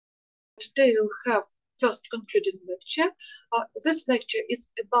today we'll have first concluding lecture. This lecture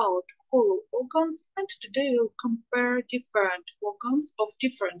is about hollow organs, and today we'll compare different organs of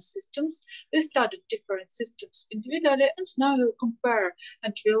different systems. We studied different systems individually, and now we'll compare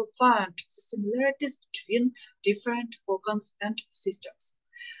and we'll find the similarities between different organs and systems.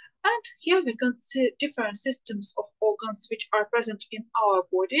 And here we can see different systems of organs which are present in our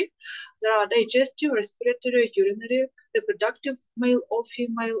body. There are digestive, respiratory, urinary, reproductive, male or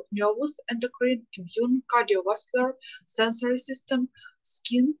female, nervous, endocrine, immune, cardiovascular, sensory system,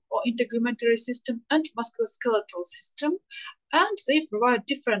 skin or integumentary system, and musculoskeletal system. And they provide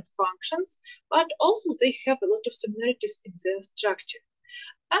different functions, but also they have a lot of similarities in their structure.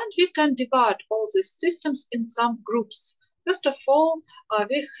 And we can divide all these systems in some groups. First of all,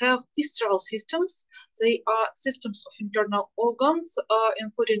 we have visceral systems. They are systems of internal organs,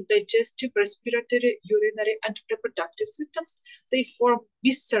 including digestive, respiratory, urinary, and reproductive systems. They form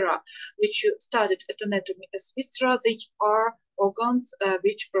viscera, which you studied at anatomy as viscera. They are organs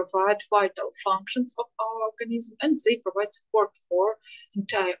which provide vital functions of our organism, and they provide support for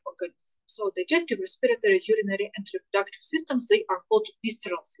entire organism. So digestive, respiratory, urinary, and reproductive systems, they are called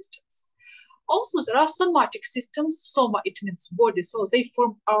visceral systems. Also, there are somatic systems. Soma, it means body, so they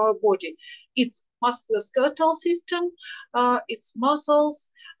form our body. It's musculoskeletal system, it's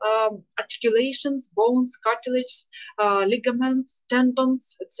muscles, articulations, bones, cartilage, ligaments,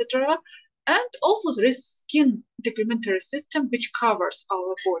 tendons, etc. And also there is skin integumentary system which covers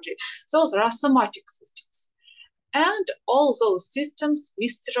our body. So there are somatic systems. And all those systems,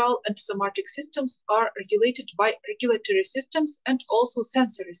 visceral and somatic systems, are regulated by regulatory systems and also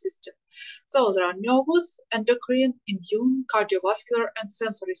sensory system. So there are nervous, endocrine, immune, cardiovascular, and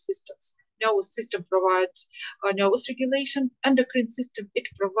sensory systems. Nervous system provides nervous regulation. Endocrine system, it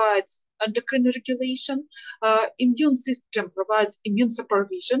provides endocrine regulation. Immune system provides immune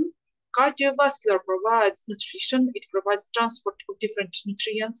supervision. Cardiovascular provides nutrition. It provides transport of different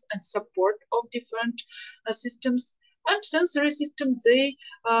nutrients and support of different systems. And sensory systems,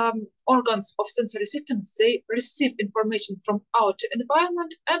 organs of sensory systems, they receive information from outer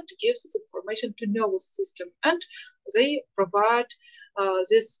environment and gives this information to nervous system. And they provide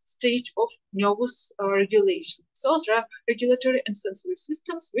this stage of nervous regulation. So there are regulatory and sensory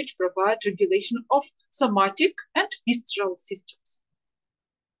systems which provide regulation of somatic and visceral systems.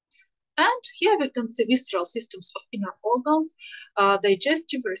 And here we can see visceral systems of inner organs,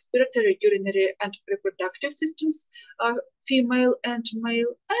 digestive, respiratory, urinary, and reproductive systems, female and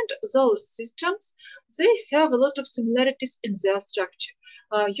male. And those systems, they have a lot of similarities in their structure.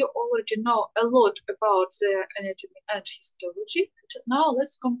 You already know a lot about their anatomy and histology. Now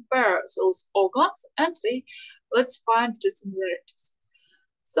let's compare those organs and let's find the similarities.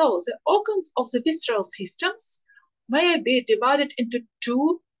 So the organs of the visceral systems may be divided into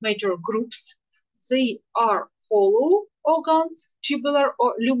two major groups. They are hollow organs, tubular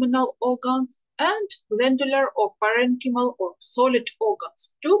or luminal organs, and glandular or parenchymal or solid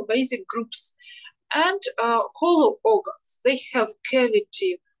organs, two basic groups. And hollow organs, they have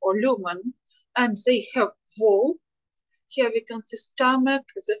cavity or lumen, and they have wall. Here we can see stomach,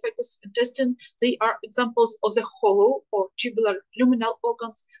 esophagus, intestine. They are examples of the hollow or tubular luminal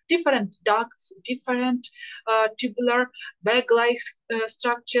organs, different ducts, different tubular bag-like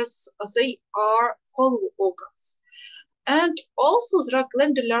structures. They are hollow organs. And also there are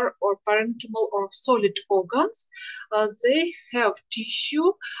glandular or parenchymal or solid organs. They have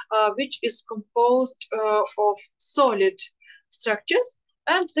tissue which is composed of solid structures,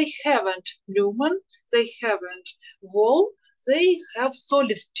 and they haven't lumen, they haven't wall, they have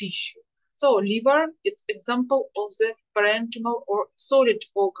solid tissue. So liver is example of the parenchymal or solid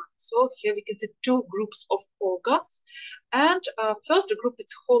organ. So here we can see two groups of organs. And first group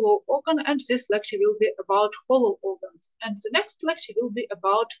is hollow organ, and this lecture will be about hollow organs. And the next lecture will be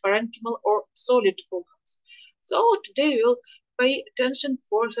about parenchymal or solid organs. So today we'll pay attention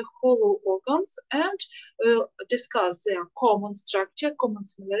for the hollow organs and we'll discuss their common structure, common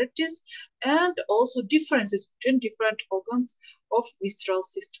similarities, and also differences between different organs of visceral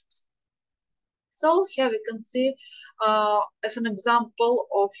systems. So here we can see as an example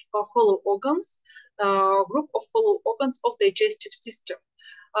of hollow organs, group of hollow organs of digestive system.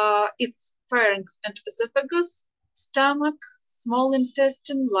 It's pharynx and esophagus, stomach, small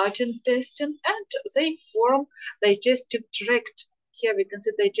intestine, large intestine, and they form digestive tract. Here we can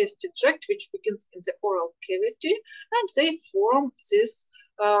see digestive tract, which begins in the oral cavity, and they form this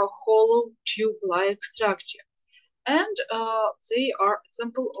hollow tube-like structure. And they are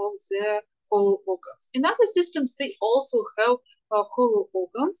example of the hollow organs. In other systems, they also have hollow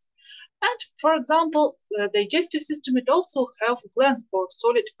organs, And for example, the digestive system, it also have glands or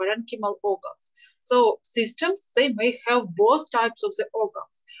solid parenchymal organs. So systems, they may have both types of the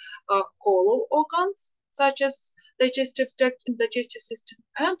organs, hollow organs such as digestive tract and digestive system,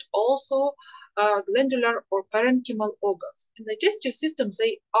 and also glandular or parenchymal organs. In digestive system,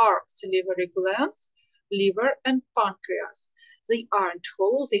 they are salivary glands, liver, and pancreas. They aren't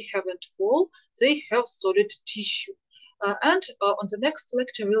hollow, they haven't wall, they have solid tissue. And on the next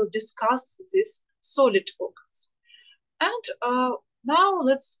lecture, we'll discuss these solid organs. And now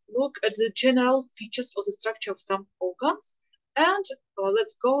let's look at the general features of the structure of some organs. And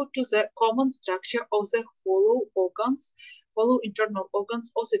let's go to the common structure of the hollow organs, hollow internal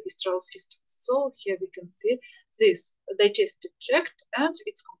organs of the visceral system. So here we can see this digestive tract, and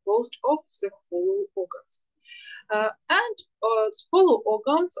it's composed of the hollow organs. Hollow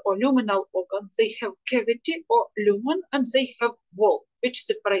organs or luminal organs, they have cavity or lumen, and they have wall which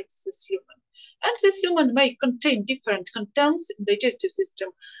separates this lumen. And this lumen may contain different contents in the digestive system.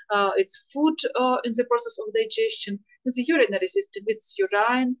 It's food in the process of digestion. In the urinary system, it's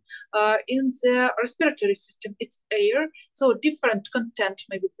urine. In the respiratory system, it's air. So different content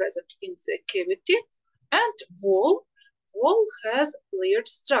may be present in the cavity. And wall has layered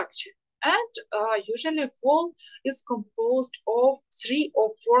structure. And usually wall is composed of 3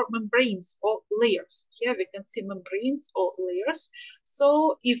 or 4 membranes or layers. Here we can see membranes or layers.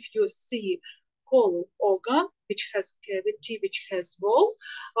 So if you see hollow organ which has cavity, which has wall,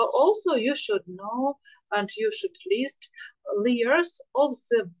 also you should know and you should list layers of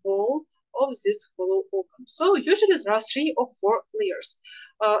the wall of this hollow organ. So usually there are 3 or 4 layers.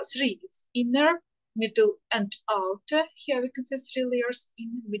 3 is inner, middle, and outer. Here we can see 3 layers: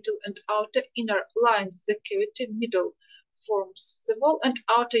 inner, middle, and outer. Inner lines the cavity, middle forms the wall, and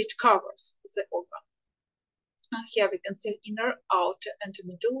outer it covers the organ. Here we can see inner, outer, and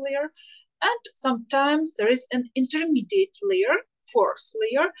middle layer. And sometimes there is an intermediate layer, 4th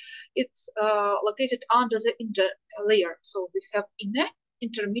layer. It's located under the inner layer. So we have inner,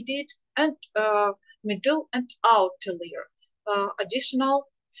 intermediate, and middle and outer layer. Additional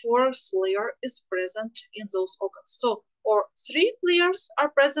 4th layer is present in those organs. So, or 3 layers are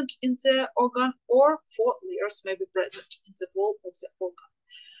present in the organ, or 4 layers may be present in the wall of the organ.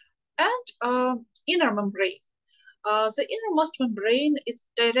 And inner membrane. The innermost membrane, it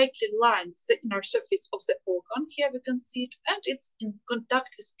directly lines the inner surface of the organ. Here we can see it, and it's in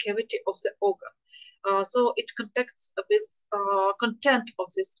contact with cavity of the organ. So it contacts with content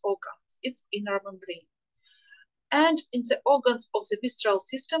of this organ. It's inner membrane. And in the organs of the visceral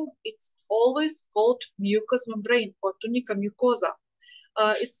system, it's always called mucous membrane or tunica mucosa.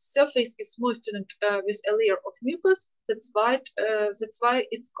 Its surface is moistened with a layer of mucus. That's why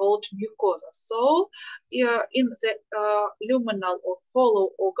it's called mucosa. So in the luminal or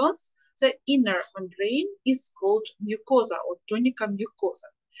hollow organs, the inner membrane is called mucosa or tunica mucosa.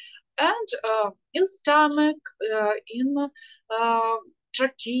 And in stomach, in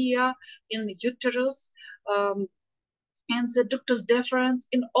trachea, in uterus, and the ductus deferens,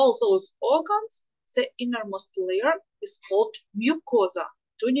 in all those organs, the innermost layer is called mucosa,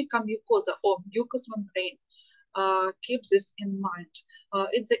 tunica mucosa, or mucous membrane. Keep this in mind.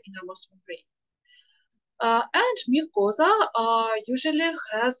 It's the innermost membrane. And mucosa usually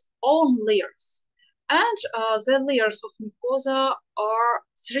has own layers. And the layers of mucosa are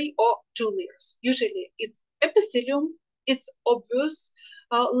 3 or 2 layers. Usually it's epithelium, it's obvious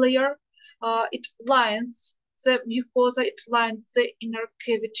layer. It lines the mucosa, it lines the inner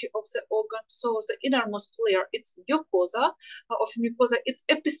cavity of the organ. So the innermost layer, it's mucosa of mucosa, it's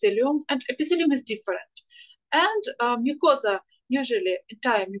epithelium, and epithelium is different. And mucosa, usually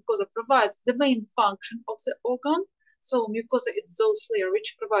entire mucosa, provides the main function of the organ. So mucosa is those layer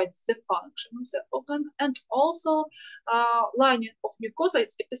which provides the function of the organ. And also lining of mucosa,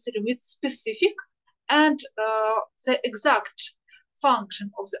 it's epithelium, it's specific, and the exact function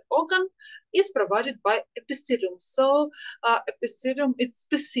of the organ is provided by epithelium. So epithelium is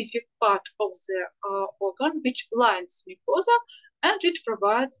specific part of the organ which lines mucosa, and it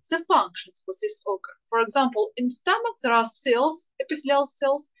provides the functions for this organ. For example, in stomach there are cells, epithelial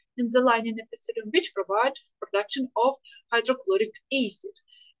cells in the lining epithelium which provide production of hydrochloric acid.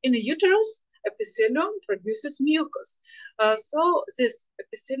 In the uterus, epithelium produces mucus. So this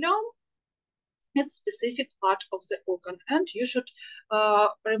epithelium, it's specific part of the organ, and you should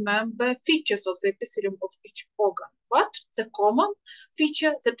remember features of the epithelium of each organ. But the common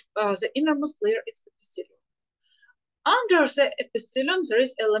feature that the innermost layer is epithelium. Under the epithelium, there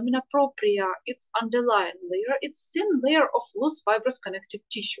is a lamina propria. It's underlying layer. It's thin layer of loose fibrous connective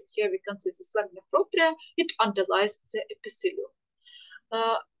tissue. Here we can see this lamina propria. It underlies the epithelium.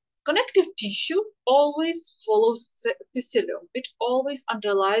 Connective tissue always follows the epithelium. It always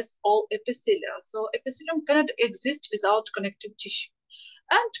underlies all epithelia. So epithelium cannot exist without connective tissue.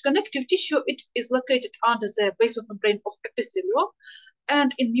 And connective tissue, it is located under the basal membrane of epithelium.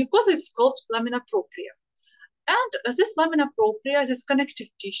 And in mucosa, it's called lamina propria. And this lamina propria, this connective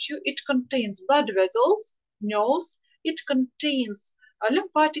tissue, it contains blood vessels, nerves, it contains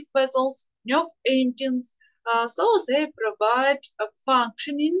lymphatic vessels, nerve endings, so they provide a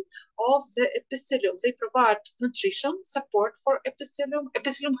functioning of the epithelium. They provide nutrition, support for epithelium.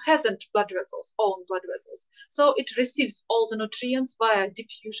 Epithelium hasn't blood vessels, own blood vessels. So it receives all the nutrients via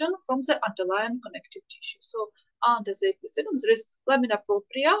diffusion from the underlying connective tissue. So under the epithelium, there is lamina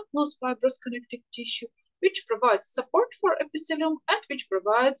propria, loose fibrous connective tissue, which provides support for epithelium and which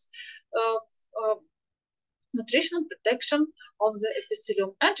provides uh, uh, nutrition and protection of the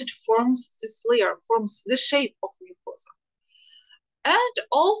epithelium, and it forms this layer, forms the shape of mucosa. And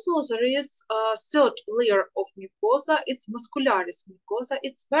also there is a third layer of mucosa, it's muscularis mucosa.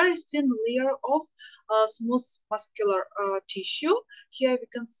 It's very thin layer of smooth muscular tissue. Here we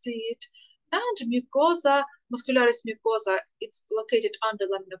can see it. And mucosa, muscularis mucosa, it's located under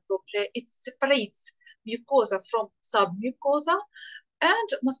lamina propria. It separates mucosa from submucosa, and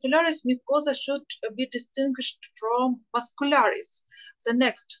muscularis mucosa should be distinguished from muscularis, the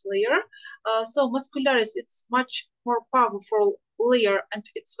next layer. So muscularis, it's much more powerful layer and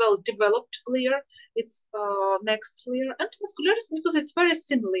it's well developed layer. It's next layer, and muscularis mucosa, it's very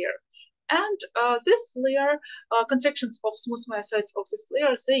thin layer. And this layer, contractions of smooth myocytes of this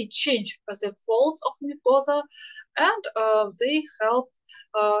layer, they change the folds of mucosa, and they help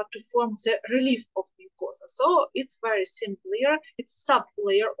to form the relief of mucosa. So it's very thin layer, it's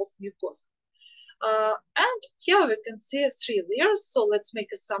sub-layer of mucosa. And here we can see three layers. So let's make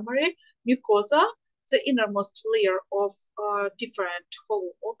a summary. Mucosa, the innermost layer of different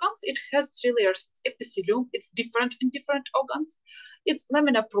hollow organs. It has three layers. It's epithelium, it's different in different organs. It's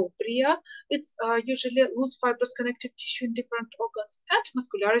lamina propria, it's usually loose fibrous connective tissue in different organs, and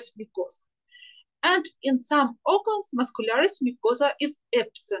muscularis mucosa. And in some organs, muscularis mucosa is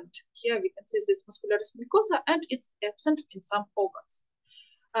absent. Here we can see this muscularis mucosa, and it's absent in some organs.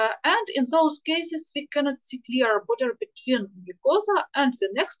 And in those cases, we cannot see clear border between mucosa and the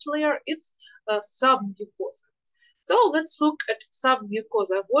next layer, it's submucosa. So let's look at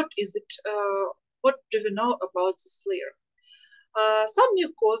submucosa. What is it? What do we know about this layer?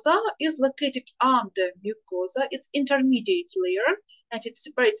 Submucosa is located under mucosa. It's intermediate layer, and it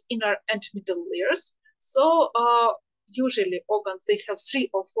separates inner and middle layers. So usually organs, they have 3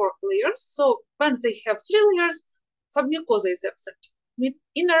 or 4 layers. So when they have 3 layers, submucosa is absent.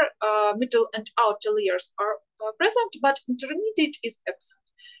 Inner, middle, and outer layers are present, but intermediate is absent.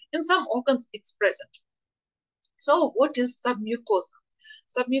 In some organs, it's present. So what is submucosa?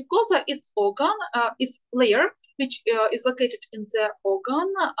 Submucosa is organ, it's layer which is located in the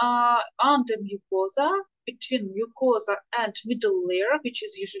organ under mucosa, between mucosa and middle layer, which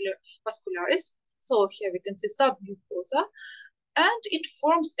is usually muscularis. So here we can see submucosa, and it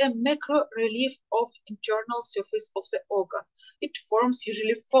forms a macro relief of internal surface of the organ. It forms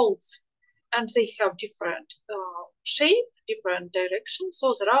usually folds, and they have different shape, different direction.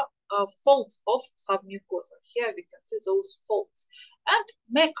 So there are folds of submucosa. Here we can see those folds. And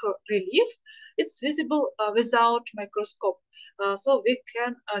macro relief, it's visible without microscope. So we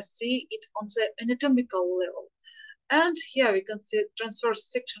can see it on the anatomical level. And here we can see transverse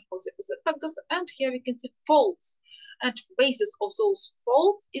section of the esophagus, and here we can see folds. And basis of those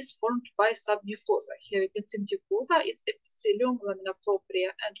folds is formed by submucosa. Here we can see mucosa, it's epithelium, lamina propria,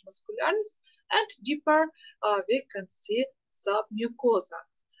 and muscularis. And deeper, we can see submucosa.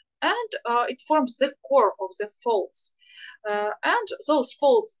 And it forms the core of the folds. And those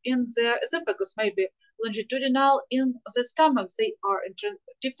folds in the esophagus may be longitudinal. In the stomach, they are in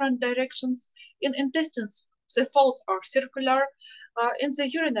different directions. In intestines, the folds are circular. In the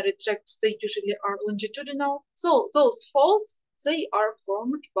urinary tract, they usually are longitudinal. So those folds, they are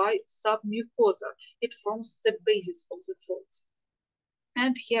formed by submucosa. It forms the basis of the folds.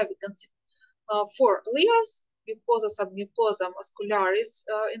 And here we can see 4 layers: mucosa, submucosa, muscularis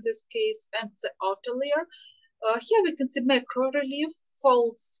in this case, and the outer layer. Here we can see macro relief.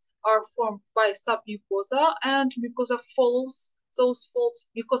 Folds are formed by submucosa, and mucosa follows those folds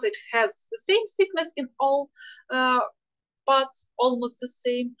because it has the same thickness in all parts, almost the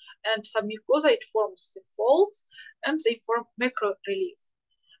same, and submucosa, it forms the folds, and they form macro relief.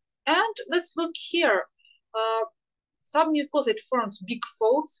 And let's look here. Submucosa, it forms big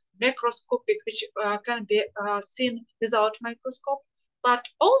folds, macroscopic, which can be seen without microscope, but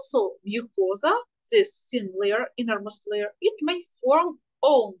also mucosa, this thin layer, innermost layer, it may form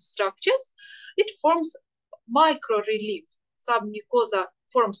own structures, it forms micro-relief. Submucosa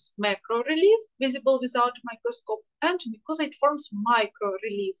forms macro-relief, visible without microscope, and mucosa it forms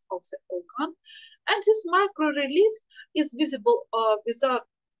micro-relief of the organ. And this micro-relief is visible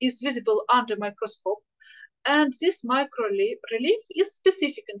under microscope. And this micro-relief is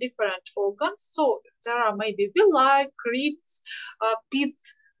specific in different organs. So there are maybe villi, crypts,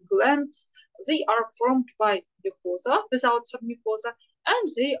 pits, glands. They are formed by mucosa without submucosa, and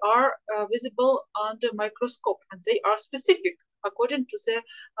they are visible under microscope, and they are specific according to the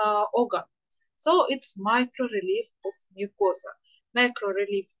organ. So it's micro-relief of mucosa.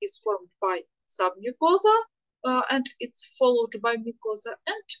 Macro-relief is formed by submucosa, and it's followed by mucosa,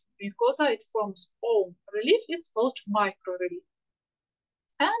 and mucosa it forms own relief, it's called micro-relief.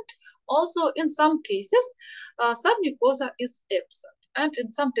 And also in some cases, submucosa is absent. And in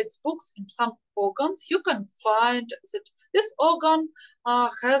some textbooks, in some organs, you can find that this organ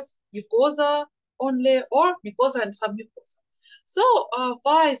has mucosa only, or mucosa and submucosa. So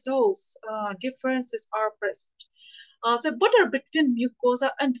why those differences are present? The border between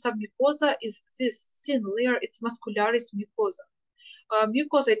mucosa and submucosa is this thin layer, it's muscularis mucosa.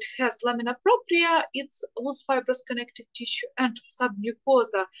 Mucosa, it has lamina propria, it's loose fibrous connective tissue, and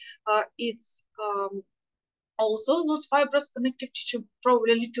submucosa, it's also loose fibrous connective tissue,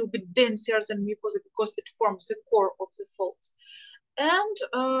 probably a little bit denser than mucosa because it forms the core of the folds.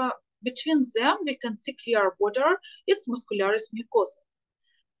 And between them, we can see clear border, it's muscularis mucosa.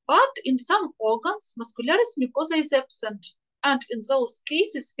 But in some organs, muscularis mucosa is absent, and in those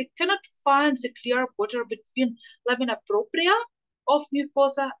cases, we cannot find the clear border between lamina propria of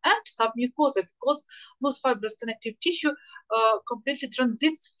mucosa and submucosa because loose fibrous connective tissue completely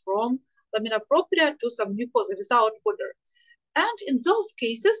transits from lamina propria to submucosa without border. And in those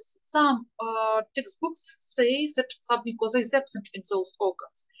cases, some textbooks say that submucosa is absent in those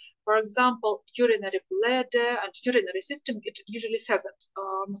organs. For example, urinary bladder and urinary system, it usually hasn't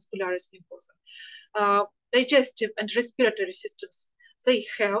muscularis mucosa. Digestive and respiratory systems, they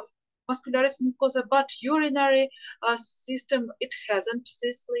have muscularis mucosa, but urinary system, it hasn't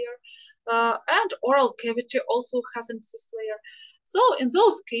this layer. And oral cavity also hasn't this layer. So in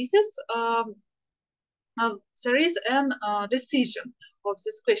those cases, there is a decision of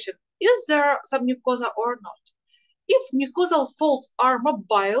this question. Is there submucosa or not? If mucosal folds are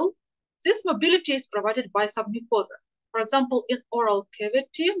mobile, this mobility is provided by submucosa. For example, in oral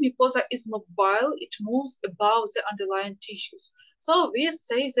cavity, mucosa is mobile, it moves above the underlying tissues. So we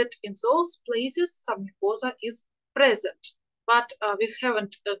say that in those places, submucosa is present, but we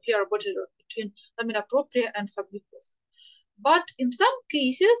haven't a clear border between lamina propria and submucosa. But in some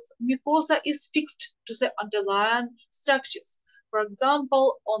cases, mucosa is fixed to the underlying structures. For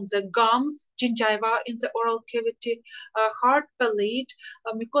example, on the gums, gingiva in the oral cavity, hard palate,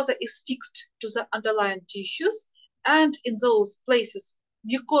 mucosa is fixed to the underlying tissues. And in those places,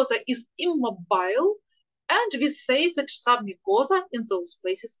 mucosa is immobile. And we say that submucosa in those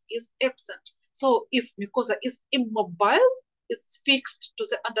places is absent. So if mucosa is immobile, it's fixed to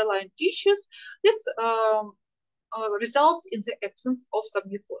the underlying tissues, it's results in the absence of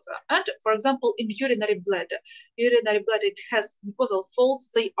submucosa. And for example, in urinary bladder, it has mucosal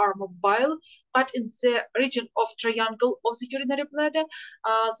folds, they are mobile, but in the region of triangle of the urinary bladder,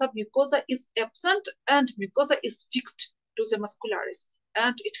 submucosa is absent and mucosa is fixed to the muscularis,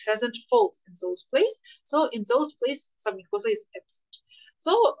 and it hasn't folds in those places. So in those places, submucosa is absent.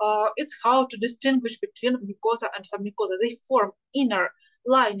 So it's how to distinguish between mucosa and submucosa. They form inner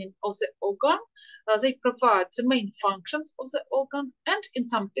lining of the organ. They provide the main functions of the organ, and in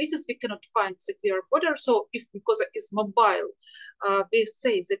some cases we cannot find the clear border. So if mucosa is mobile, we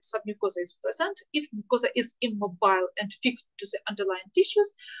say that submucosa is present. If mucosa is immobile and fixed to the underlying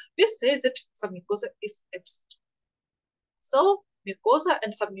tissues, we say that submucosa is absent. So mucosa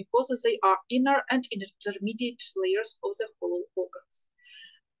and submucosa, they are inner and intermediate layers of the hollow organs.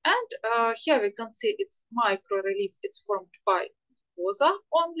 And here we can see it's micro-relief. It's formed by mucosa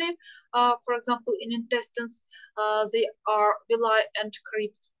only. For example, in intestines, they are villi and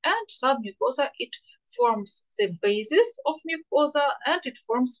crypts, and submucosa, it forms the basis of mucosa and it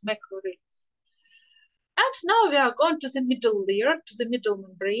forms macro-relief. And now we are going to the middle layer, to the middle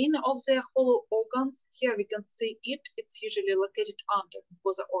membrane of the hollow organs. Here we can see it. It's usually located under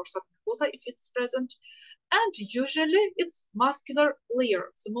mucosa or submucosa if it's present. And usually it's muscular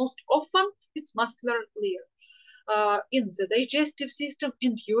layer. So most often it's muscular layer. In the digestive system,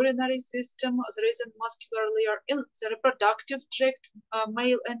 in urinary system, there is a muscular layer. In the reproductive tract,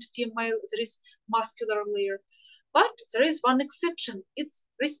 male and female, there is muscular layer. But there is one exception. It's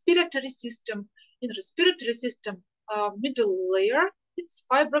respiratory system. In respiratory system, middle layer, it's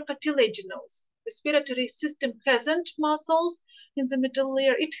fibrocartilaginous. Respiratory system hasn't muscles in the middle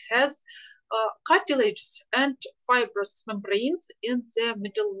layer. It has cartilage and fibrous membranes in the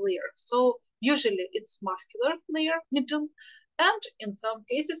middle layer. So usually it's muscular layer middle, and in some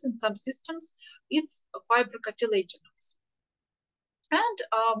cases, in some systems, it's fibrocartilaginous. And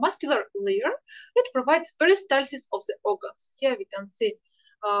muscular layer, it provides peristalsis of the organs. Here we can see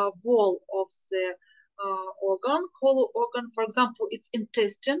wall of the organ, hollow organ. For example, it's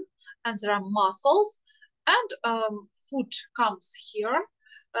intestine, and there are muscles, and food comes here,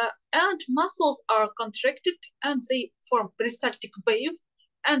 and muscles are contracted, and they form peristaltic wave,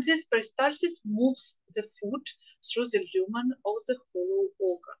 and this peristalsis moves the food through the lumen of the hollow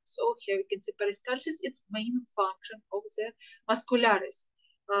organ. So here we can see peristalsis, its main function of the muscularis.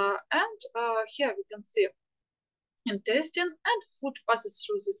 And here we can see intestine, and food passes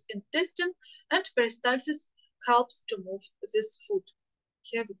through this intestine, and peristalsis helps to move this food.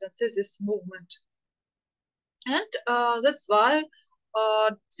 Here we can see this movement. And that's why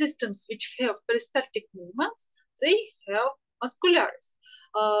systems which have peristaltic movements, they have muscularis.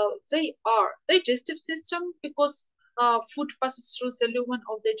 They are digestive system because food passes through the lumen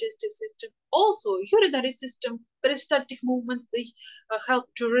of digestive system. Also, urinary system, peristaltic movements, they help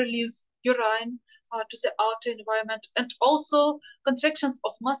to release urine to the outer environment, and also contractions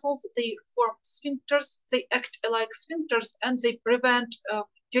of muscles, they form sphincters, they act like sphincters, and they prevent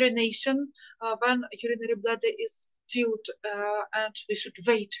urination when urinary bladder is filled, and we should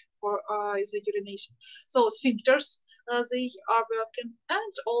wait for the urination. So sphincters, they are working,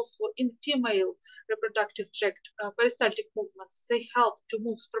 and also in female reproductive tract, peristaltic movements, they help to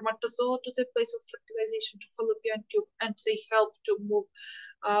move spermatozoa to the place of fertilization, to fallopian tube, and they help to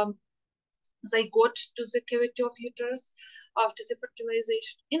move zygote to the cavity of uterus after the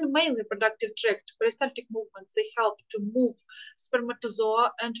fertilization. In male reproductive tract, peristaltic movements, they help to move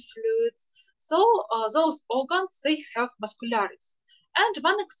spermatozoa and fluids. So those organs, they have muscularis. And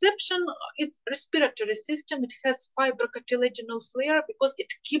one exception, it's respiratory system. It has fibrocartilaginous layer because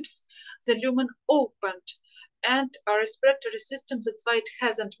it keeps the lumen opened. And a respiratory system, that's why it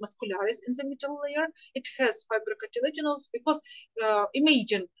hasn't muscularis in the middle layer. It has fibrocartilaginous because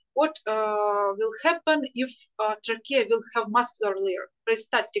imagine what will happen if trachea will have muscular layer,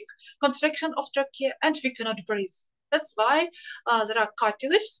 peristaltic contraction of trachea, and we cannot breathe. That's why there are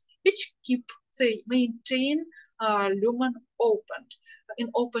cartilages which they maintain lumen opened, in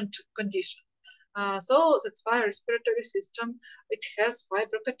opened condition. So that's why respiratory system, it has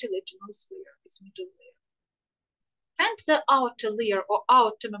fibrocartilaginous layer, its middle layer. And the outer layer or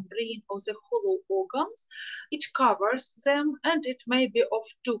outer membrane of the hollow organs, it covers them, and it may be of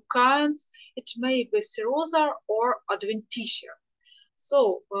two kinds. It may be serosa or adventitia.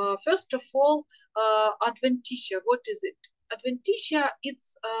 So first of all, adventitia, what is it? Adventitia,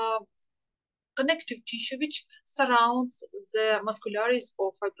 it's connective tissue which surrounds the muscularis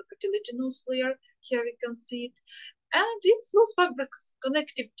or fibrocartilaginous layer. Here we can see it. And it's loose fibrous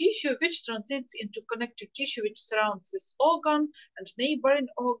connective tissue which transits into connective tissue which surrounds this organ and neighboring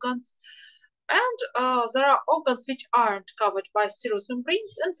organs. And there are organs which aren't covered by serous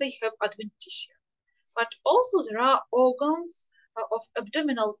membranes, and they have adventitia. But also there are organs of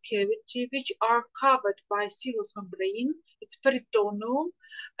abdominal cavity which are covered by serous membrane. It's peritoneum,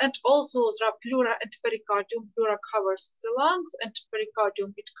 and also there are pleura and pericardium. Pleura covers the lungs, and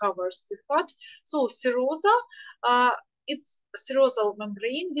pericardium, it covers the heart. So serosa, it's serosal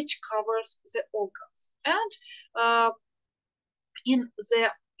membrane which covers the organs. And in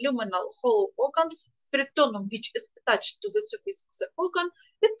the luminal hollow organs, peritoneum, which is attached to the surface of the organ,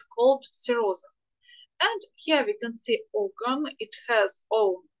 it's called serosa. And here we can see organ, it has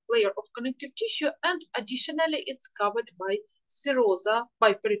own layer of connective tissue, and additionally it's covered by serosa,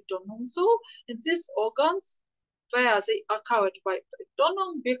 by peritoneum. So in these organs, where they are covered by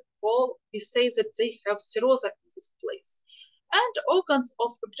peritoneum, we say that they have serosa in this place. And organs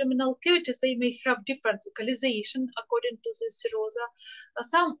of abdominal cavity, they may have different localization according to the serosa.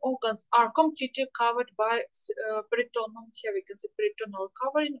 Some organs are completely covered by peritoneum. Here we can see peritoneal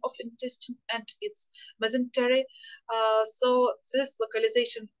covering of intestine, and it's mesentery. So this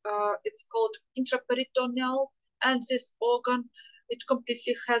localization, it's called intraperitoneal, and this organ, it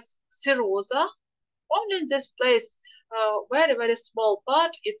completely has serosa. Only in this place, very, very small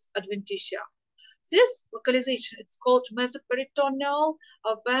part, it's adventitia. This localization, it's called mesoperitoneal,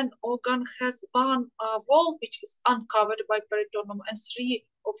 when organ has one wall which is uncovered by peritoneum, and 3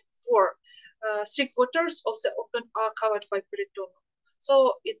 of 4, 3/4 of the organ are covered by peritoneum.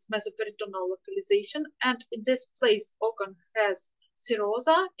 So it's mesoperitoneal localization, and in this place organ has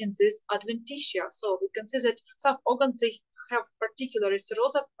serosa, in this adventitia. So we can see that some organs, they have particularly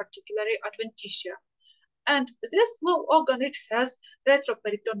serosa, particularly adventitia. And this low organ, it has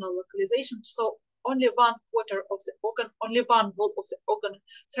retroperitoneal localization, so only 1/4 of the organ, only one wall of the organ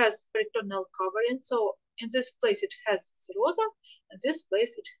has peritoneal covering. So in this place it has serosa, in this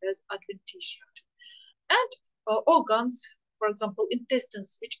place it has adventitia. And organs, for example,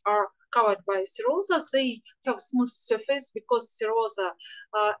 intestines, which are covered by serosa, they have smooth surface because serosa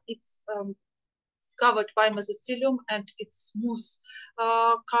it's covered by mesothelium and its smooth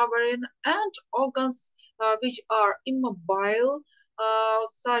covering, and organs which are immobile,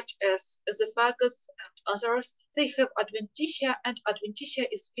 such as esophagus and others, they have adventitia, and adventitia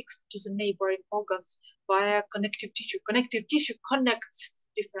is fixed to the neighboring organs via connective tissue. Connective tissue connects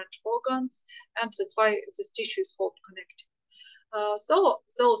different organs, and that's why this tissue is called connective. So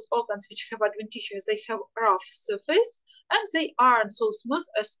those organs which have adventitia, they have rough surface, and they aren't so smooth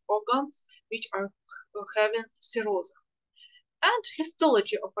as organs which are having serosa. And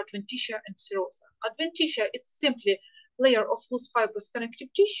histology of adventitia and serosa. Adventitia is simply layer of loose fibrous connective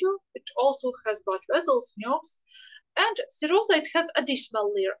tissue. It also has blood vessels, nerves. And serosa, it has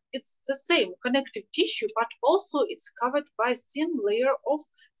additional layer. It's the same connective tissue, but also it's covered by thin layer of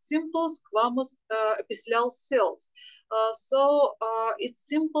simple squamous epithelial cells. It's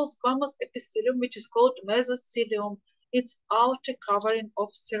simple squamous epithelium, which is called mesothelium. It's outer covering of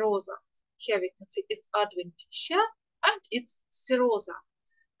serosa. Here we can see it's adventitia and it's serosa,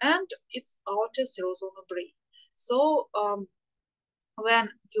 and it's outer serosal membrane. So when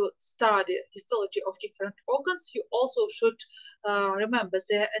you study histology of different organs, you also should remember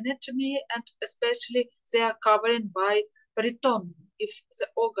their anatomy and especially their covering by peritoneum. If the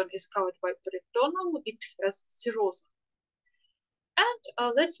organ is covered by peritoneum, it has serosa.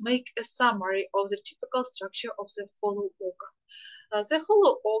 And let's make a summary of the typical structure of the hollow organ. The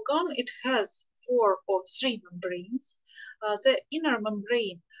hollow organ, it has 4 or 3 membranes. The inner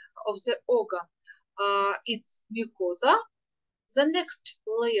membrane of the organ, it's mucosa. The next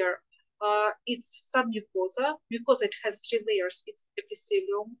layer, it's submucosa. Mucosa, it has 3 layers. It's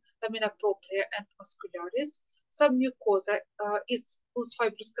epithelium, lamina propria, and muscularis. Submucosa is loose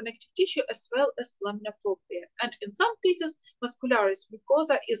fibrous connective tissue as well as lamina propria. And in some cases, muscularis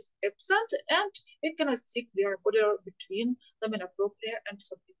mucosa is absent, and we cannot see clear border between lamina propria and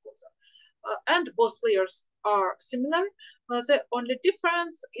submucosa. And both layers are similar. The only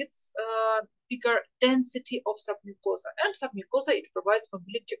difference is bigger density of submucosa. And submucosa, it provides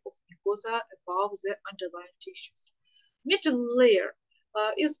mobility of mucosa above the underlying tissues. Middle layer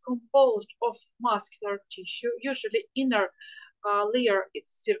is composed of muscular tissue. Usually inner layer is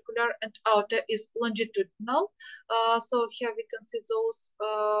circular and outer is longitudinal. So here we can see those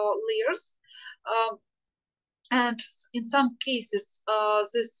layers. And in some cases,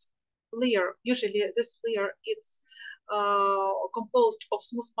 usually this layer is composed of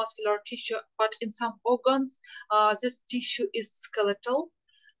smooth muscular tissue, but in some organs, this tissue is skeletal.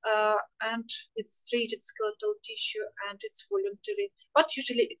 And it's treated skeletal tissue and it's voluntary, but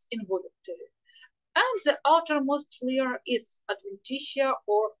usually it's involuntary. And the outermost layer is adventitia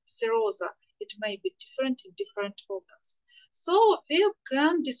or serosa. It may be different in different organs. So we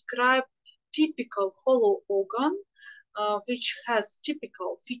can describe typical hollow organ, which has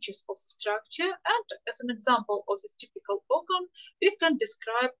typical features of the structure. And as an example of this typical organ, we can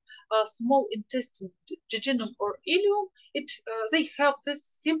describe small intestine, jejunum or ileum. They have the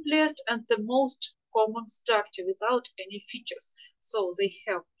simplest and the most common structure without any features. So they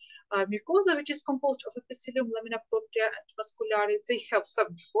have mucosa, which is composed of epithelium, lamina propria, and muscularis. They have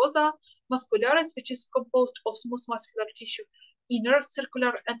submucosa, muscularis, which is composed of smooth muscular tissue, inner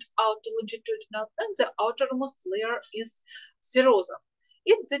circular and outer longitudinal, and the outermost layer is serosa.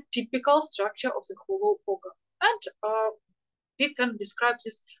 It's the typical structure of the hollow organ. And we can describe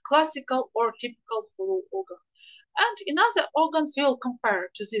this classical or typical hollow organ. And in other organs, we'll compare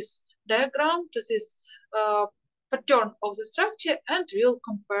to this diagram, to this pattern of the structure, and we'll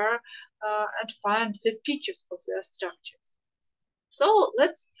compare and find the features of their structure. So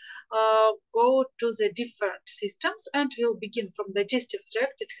let's go to the different systems, and we'll begin from digestive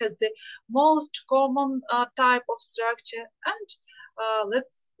tract. It has the most common type of structure, and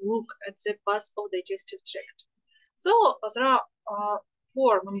let's look at the parts of digestive tract. So there are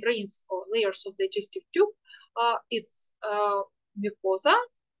 4 membranes or layers of digestive tube. It's mucosa,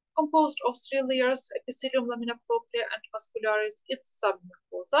 composed of 3 layers, epithelium, lamina propria, and muscularis. It's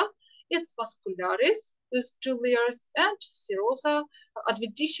submucosa. It's muscularis with 2 layers, and serosa,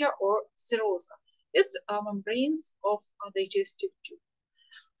 adventitia or serosa. It's membranes of digestive tube.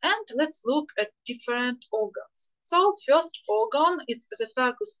 And let's look at different organs. So first organ, it's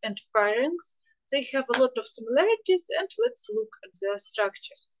esophagus and pharynx. they have a lot of similarities, and let's look at their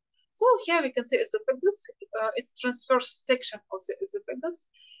structure. So here we can see esophagus. It's transverse section of the esophagus.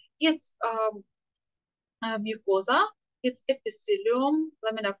 It's mucosa. It's epithelium,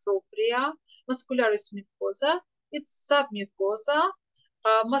 lamina propria, muscularis mucosa. It's submucosa,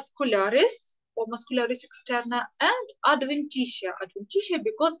 muscularis or muscularis externa, and adventitia. Adventitia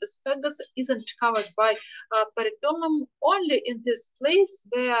because esophagus isn't covered by peritoneum, only in this place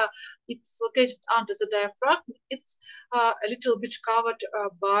where it's located under the diaphragm. It's a little bit covered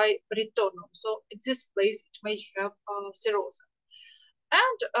by peritoneum. So in this place it may have cirrhosis.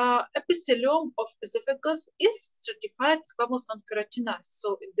 And epithelium of esophagus is stratified squamous non-keratinized.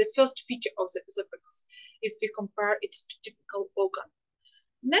 So it's the first feature of the esophagus if we compare it to typical organ.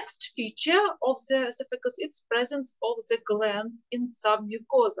 Next feature of the esophagus is presence of the glands in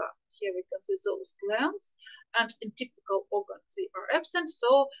submucosa. Here we can see those glands, and in typical organs they are absent.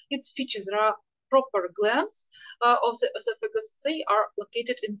 So its features are proper glands of the esophagus. They are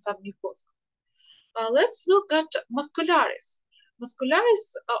located in submucosa. Let's look at muscularis.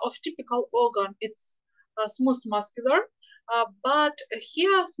 Muscularis of typical organ, it's smooth muscular, but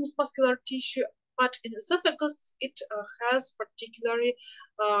here smooth muscular tissue, but in esophagus it has particularly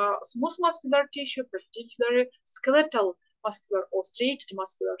smooth muscular tissue, particularly skeletal muscular or striated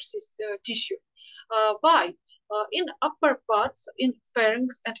muscular tissue. Why? In upper parts, in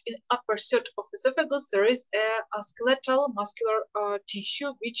pharynx and in upper third of esophagus, there is a skeletal muscular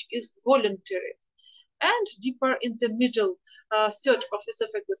tissue which is voluntary. And deeper in the middle third of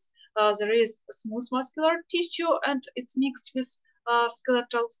esophagus, there is a smooth muscular tissue, and it's mixed with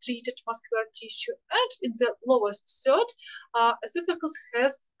skeletal striated muscular tissue. And in the lowest third, esophagus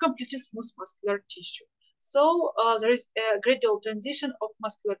has completely smooth muscular tissue. So there is a gradual transition of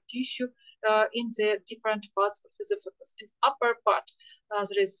muscular tissue in the different parts of esophagus. In upper part,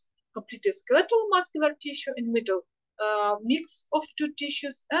 there is completely skeletal muscular tissue. In middle, mix of two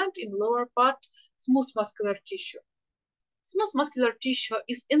tissues, and in lower part, smooth muscular tissue. Smooth muscular tissue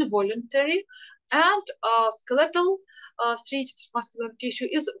is involuntary, and skeletal striated muscular tissue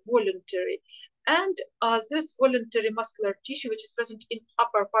is voluntary. And this voluntary muscular tissue, which is present in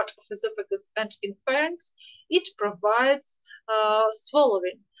upper part of esophagus and in pharynx, it provides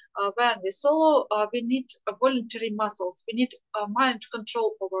swallowing. When we swallow, we need voluntary muscles. We need mind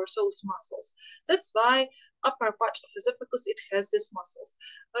control over those muscles. That's why upper part of esophagus, it has these muscles.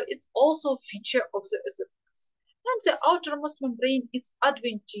 It's also a feature of the esophagus. And the outermost membrane is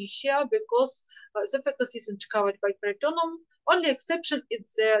adventitia because esophagus isn't covered by peritoneum. Only exception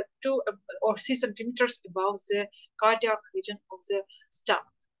is the 2 or 3 centimeters above the cardiac region of the stomach.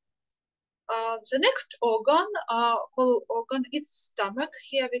 The next organ, hollow organ, is stomach.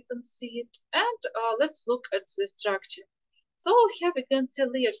 Here we can see it, and let's look at the structure. So here we can see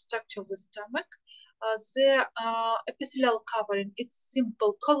layered structure of the stomach. The epithelial covering, it's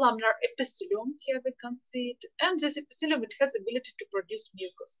simple columnar epithelium. Here we can see it, and this epithelium, it has ability to produce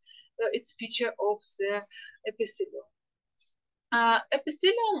mucus. It's feature of the epithelium.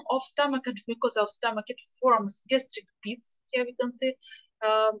 Epithelium of stomach and mucosa of stomach, it forms gastric pits. Here we can see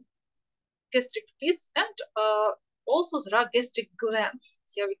gastric pits, and also there are gastric glands.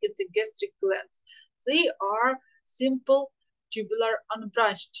 Here we can see gastric glands. They are simple, tubular,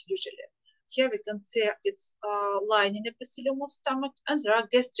 unbranched usually. Here we can see it's lining epithelium of stomach, and there are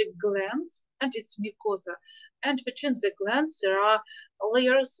gastric glands, and it's mucosa. And between the glands, there are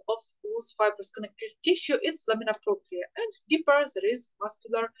layers of loose fibrous connective tissue. It's lamina propria, and deeper there is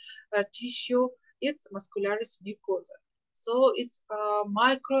muscular tissue. It's muscularis mucosa. So it's a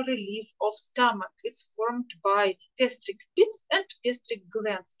micro relief of stomach. It's formed by gastric pits and gastric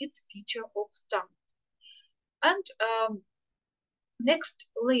glands. It's feature of stomach. And next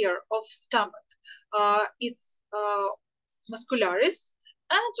layer of stomach, it's muscularis.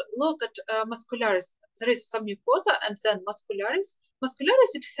 And look at muscularis. There is some mucosa and then muscularis.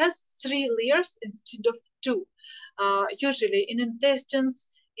 Muscularis, it has 3 layers instead of 2. Usually in intestines,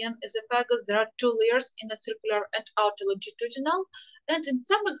 in esophagus, there are 2 layers, inner circular and outer longitudinal. And in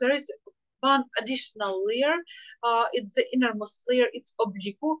stomach, there is one additional layer. It's the innermost layer. It's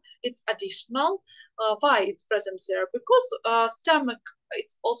oblique. It's additional. Why it's present there? Because stomach,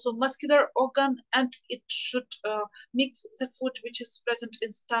 it's also muscular organ, and it should mix the food which is present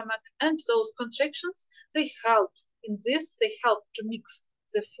in stomach. And those contractions, they help in this. They help to mix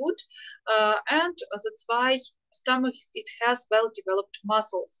the food, and that's why stomach, it has well-developed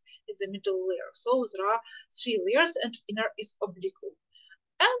muscles in the middle layer. So there are 3 layers, and inner is oblique.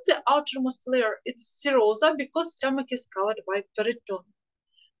 And the outermost layer, it's serosa because stomach is covered by peritoneum.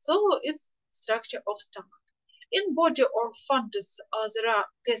 So it's structure of stomach. In body or fundus, there are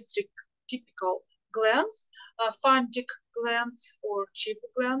gastric typical glands, fundic glands or chief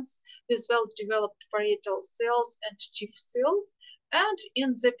glands with well-developed parietal cells and chief cells. And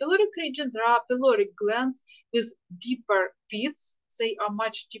in the pyloric region, there are pyloric glands with deeper pits. They are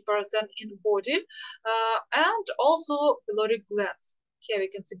much deeper than in body, and also pyloric glands. Here we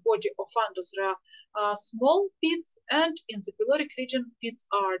can see body of fundus. There are small pits, and in the pyloric region, pits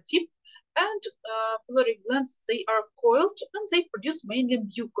are deep. And pyloric glands, they are coiled and they produce mainly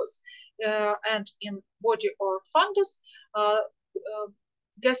mucus. And in body or fundus,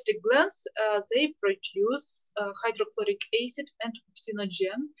 gastric glands, they produce hydrochloric acid and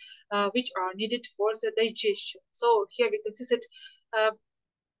pepsinogen, which are needed for the digestion. So here we can see that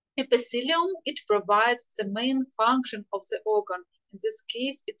epithelium, it provides the main function of the organ. In this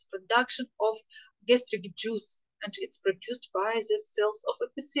case, it's production of gastric juice, and it's produced by the cells of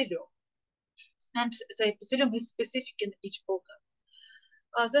epithelium. And the epithelium is specific in each organ.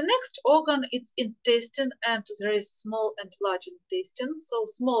 The next organ is intestine, and there is small and large intestine. So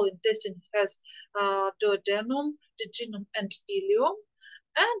small intestine has duodenum, jejunum, and ileum.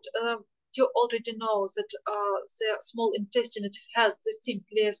 And you already know that the small intestine, it has the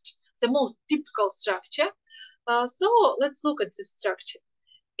simplest, the most typical structure. So let's look at this structure.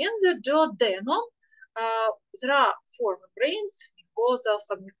 In the duodenum, there are four membranes: mucosa,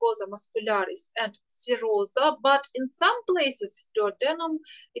 submucosa, muscularis, and serosa. But in some places, duodenum,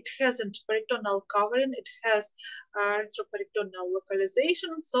 it hasn't peritoneal covering; it has retroperitoneal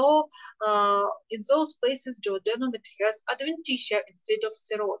localization. So in those places, duodenum, it has adventitia instead of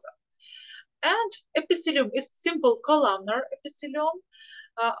serosa. And epithelium, it's simple columnar epithelium.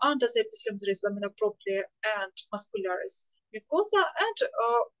 Under the epithelium, there is lamina propria and muscularis mucosa, and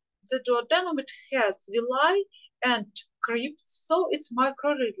the duodenum, it has villi and crypts, so it's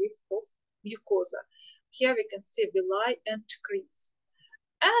micro relief of mucosa. Here we can see villi and crypts.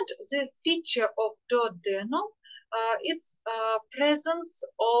 And the feature of duodenum, it's presence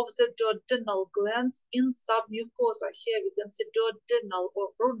of the duodenal glands in submucosa. Here we can see duodenal or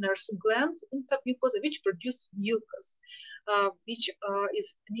Brunner's glands in submucosa, which produce mucus, which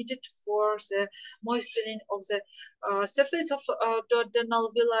is needed for the moistening of the surface of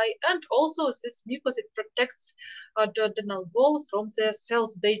duodenal villi. And also this mucus, it protects duodenal wall from the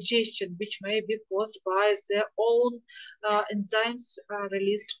self-digestion, which may be caused by their own enzymes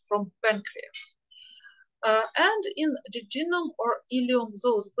released from pancreas. And in jejunum or ileum,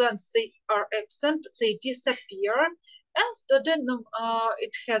 those glands, they are absent, they disappear. And duodenum,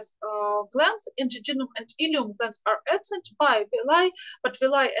 it has glands. In jejunum and ileum, glands are absent by villi, but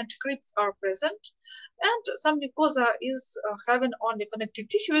villi and crypts are present. And some mucosa is having only connective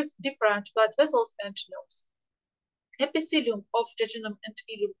tissue with different blood vessels and nerves. Epithelium of jejunum and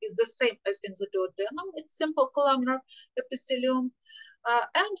ileum is the same as in the duodenum. It's simple columnar epithelium.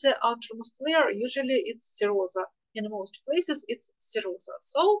 And the outermost layer, usually it's serosa. In most places, it's serosa.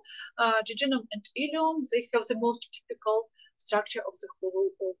 So jejunum and ileum, they have the most typical structure of the hollow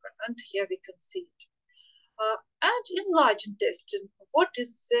organ. And here we can see it. And in large intestine, what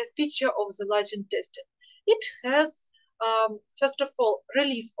is the feature of the large intestine? It has, first of all,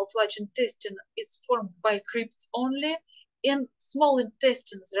 relief of large intestine is formed by crypts only. In small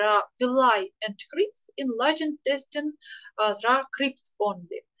intestine, there are villi and crypts. In large intestine, there are crypts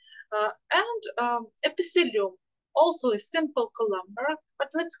only. And epithelium also is simple columnar, but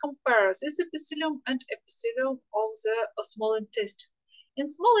let's compare this epithelium and epithelium of the small intestine. In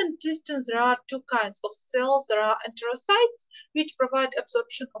small intestines, there are two kinds of cells. There are enterocytes, which provide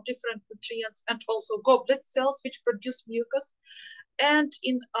absorption of different nutrients, and also goblet cells, which produce mucus. And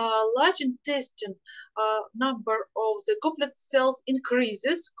in large intestine, number of the goblet cells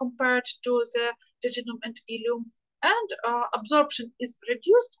increases compared to the jejunum and ileum, and absorption is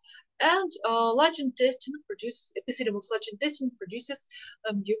reduced. And large intestine produces, epithelium of large intestine produces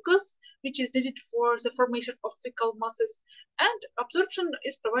mucus, which is needed for the formation of fecal masses. And absorption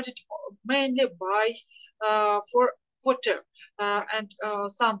is provided mainly by for water, and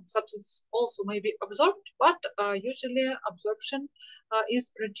some substances also may be absorbed, but usually absorption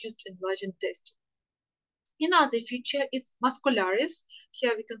is reduced in large intestine. Another feature is muscularis.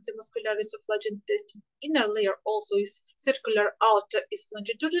 Here we can see muscularis of large intestine. Inner layer also is circular, outer is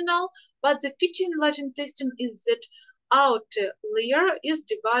longitudinal, but the feature in large intestine is that outer layer is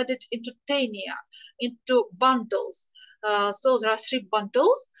divided into tenia, into bundles. So there are three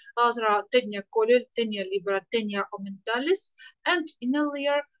bundles. There are tenia colli, tenia libera, tenia ommentalis, and inner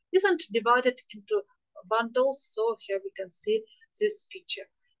layer isn't divided into bundles. So here we can see this feature.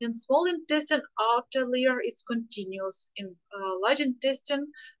 In small intestine, outer layer is continuous. In large intestine,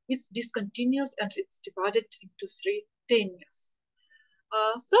 it's discontinuous and it's divided into three tenias.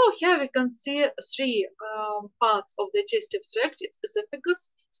 So here we can see three parts of the digestive tract. It's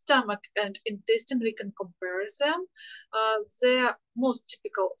esophagus, stomach, and intestine. We can compare them. The most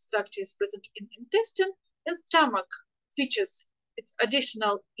typical structure is present in intestine. In stomach features its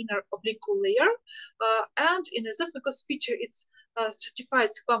additional inner oblique layer, and in esophagus feature its stratified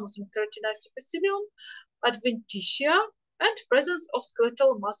squamous and keratinized epithelium, adventitia, and presence of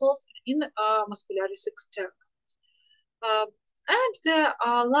skeletal muscles in muscularis externa. And the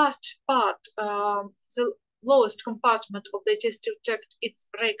last part, the lowest compartment of the digestive tract, it's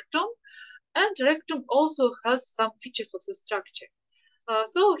rectum, and rectum also has some features of the structure.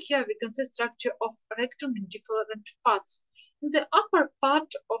 So here we can see structure of rectum in different parts. In the upper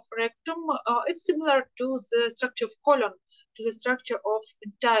part of rectum, it's similar to the structure of colon, to the structure of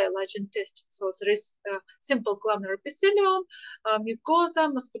entire large intestine. So there is simple columnar epithelium, mucosa,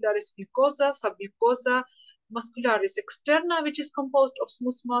 muscularis mucosa, submucosa, muscularis externa, which is composed of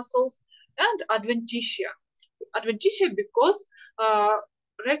smooth muscles, and adventitia. Adventitia because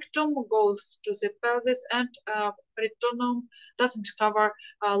rectum goes to the pelvis and peritoneum doesn't cover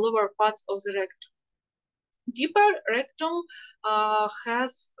lower parts of the rectum. Deeper rectum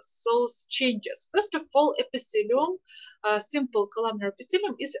has those changes. First of all, epithelium, simple columnar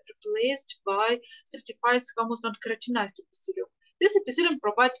epithelium, is replaced by stratified squamous non-keratinized epithelium. This epithelium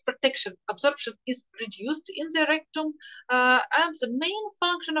provides protection. Absorption is reduced in the rectum, and the main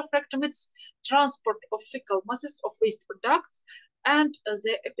function of rectum is transport of fecal masses of waste products, and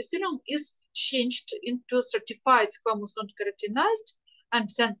the epithelium is changed into stratified squamous non-keratinized, and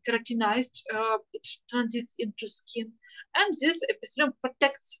then keratinized, it transits into skin, and this epithelium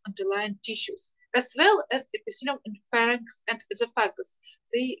protects underlying tissues, as well as epithelium in pharynx and esophagus.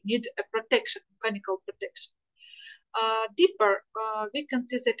 They need a protection, mechanical protection. Deeper, we can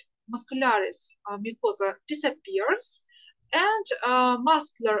see that muscularis mucosa disappears, and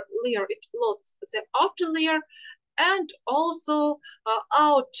muscular layer, it lost the outer layer, and also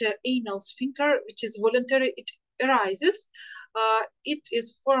outer anal sphincter, which is voluntary, it arises. It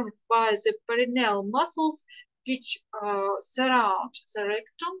is formed by the perineal muscles which surround the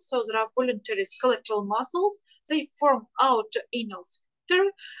rectum. So there are voluntary skeletal muscles. They form outer anal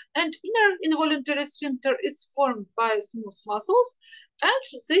sphincter, and inner involuntary sphincter is formed by smooth muscles,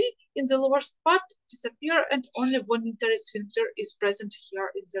 and they in the lower part disappear, and only voluntary sphincter is present here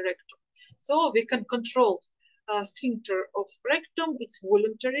in the rectum. So we can control sphincter of rectum, it's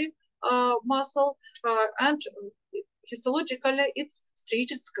voluntary muscle, and histologically it's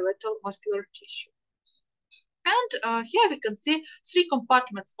striated skeletal muscular tissue. And here we can see three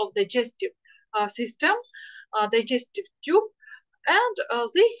compartments of digestive system, digestive tube, and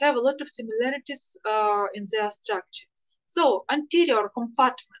they have a lot of similarities in their structure. So anterior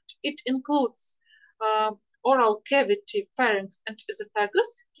compartment, it includes oral cavity, pharynx, and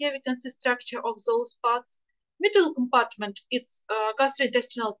esophagus. Here we can see structure of those parts. Middle compartment, it's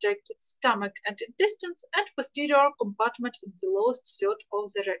gastrointestinal tract, it's stomach and intestines, and posterior compartment in the lowest third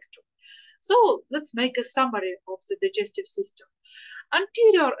of the rectum. So let's make a summary of the digestive system.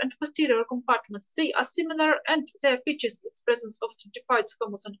 Anterior and posterior compartments, they are similar, and their features its presence of stratified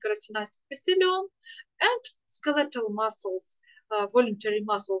squamous and keratinized epithelium and skeletal muscles, voluntary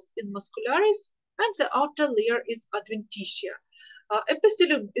muscles in muscularis, and the outer layer is adventitia.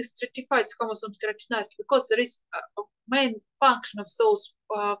 Epithelium is stratified squamous and keratinized because there is a main function of those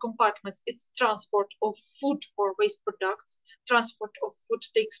compartments. It's transport of food or waste products. Transport of food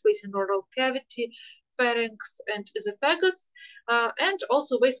takes place in oral cavity, pharynx, and esophagus, and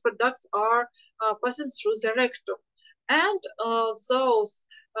also waste products are passing through the rectum. And those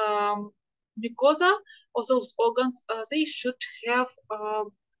mucosa or those organs, they should have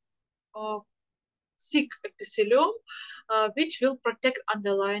thick epithelium, which will protect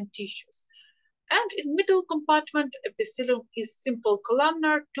underlying tissues. And in middle compartment, epithelium is simple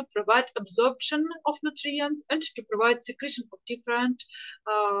columnar to provide absorption of nutrients and to provide secretion of different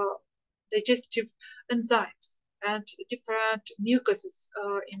digestive enzymes and different mucuses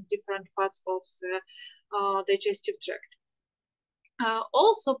in different parts of the digestive tract.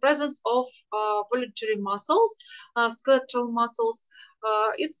 Also presence of voluntary muscles, skeletal muscles,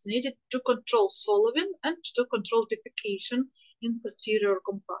 it's needed to control swallowing and to control defecation in posterior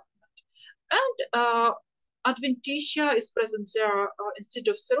compartment. And adventitia is present there instead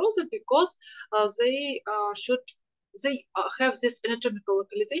of serosa because they have this anatomical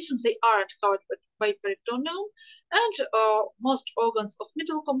localization. They aren't covered by peritoneum, and most organs of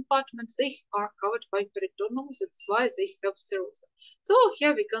middle compartment, they are covered by peritoneum. That's why they have serosa. So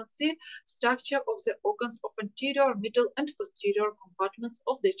here we can see structure of the organs of anterior, middle, and posterior compartments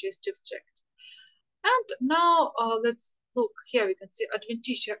of the digestive tract. And now let's look here, we can see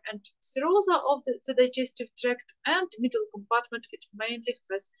adventitia and serosa of the digestive tract, and middle compartment, it mainly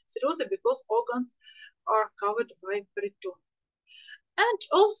has serosa because organs are covered by peritoneum. And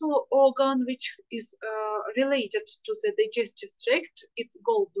also organ which is related to the digestive tract, it's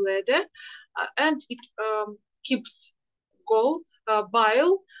gallbladder, and it keeps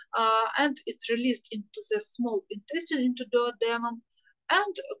bile, and it's released into the small intestine, into duodenum.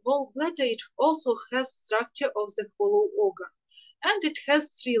 And gallbladder, it also has structure of the hollow organ, and it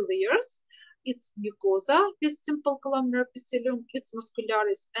has 3 layers. It's mucosa with simple columnar epithelium, it's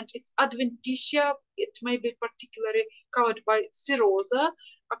muscularis, and it's adventitia. It may be particularly covered by serosa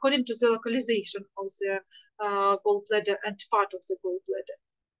according to the localization of the gallbladder and part of the gallbladder.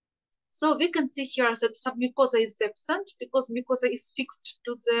 So we can see here that submucosa is absent because mucosa is fixed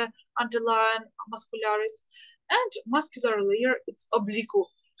to the underlying muscularis, and muscular layer it's oblique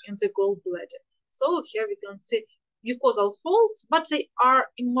in the gallbladder. So here we can see mucosal folds, but they are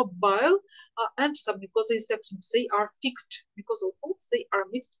immobile, and submucosa is absent. They are fixed mucosal folds. They are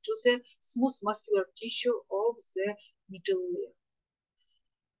mixed to the smooth muscular tissue of the middle layer.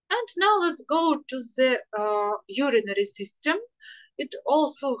 And now let's go to the urinary system. It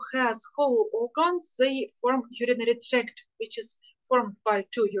also has hollow organs. They form urinary tract, which is formed by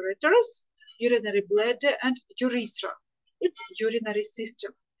 2 ureters, urinary bladder, and urethra. It's urinary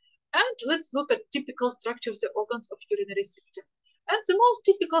system. And let's look at typical structure of the organs of urinary system. And the most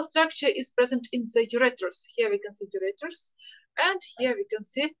typical structure is present in the ureters. Here we can see ureters, and here we can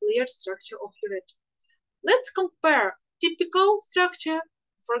see layered structure of ureter. Let's compare typical structure,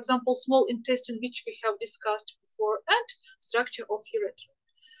 for example, small intestine, which we have discussed before, and structure of ureter.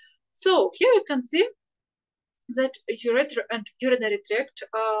 So here you can see that ureter and urinary tract,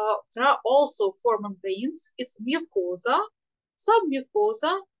 there are also 4 membranes. It's mucosa,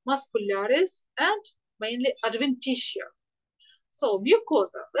 submucosa, muscularis, and mainly adventitia. So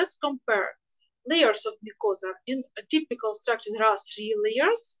mucosa, let's compare layers of mucosa. In a typical structure, there are 3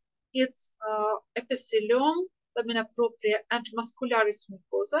 layers. It's epithelium, lamina propria, and muscularis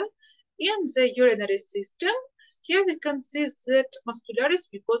mucosa. In the urinary system, here we can see that muscularis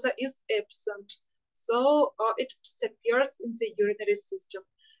mucosa is absent. So it disappears in the urinary system.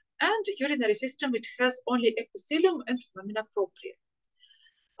 And urinary system, it has only epithelium and lamina propria.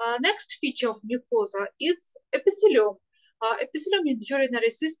 Next feature of mucosa is epithelium. Epithelium in the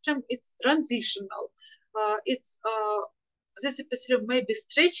urinary system, it's transitional. This epithelium may be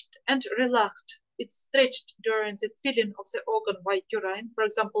stretched and relaxed. It's stretched during the filling of the organ by urine. For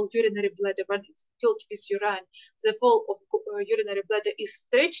example, urinary bladder, when it's filled with urine, the wall of urinary bladder is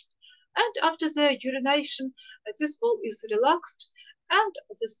stretched, and after the urination, this wall is relaxed, and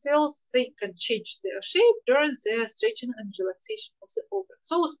the cells, they can change their shape during the stretching and relaxation of the organ.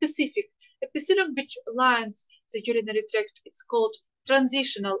 So specific epithelium which lines the urinary tract, it's called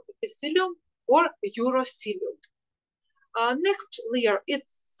transitional epithelium or urothelium. Next layer,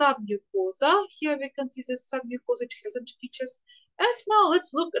 it's submucosa. Here we can see the submucosa, it has features. And now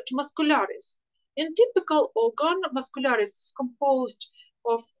let's look at muscularis. In typical organ, muscularis is composed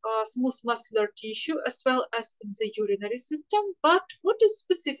of smooth muscular tissue as well as in the urinary system. But what is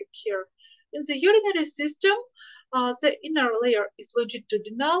specific here? In the urinary system, the inner layer is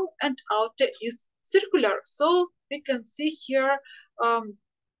longitudinal and outer is circular. So we can see here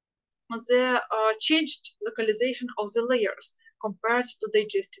the changed localization of the layers compared to the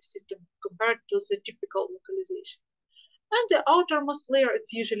digestive system, compared to the typical localization. And the outermost layer,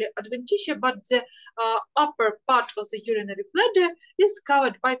 it's usually adventitia, but the upper part of the urinary bladder is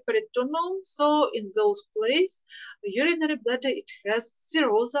covered by peritoneum. So in those places, the urinary bladder, it has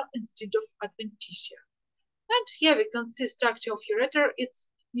serosa instead of adventitia. And here we can see structure of ureter. It's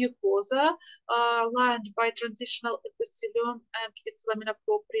mucosa lined by transitional epithelium and its lamina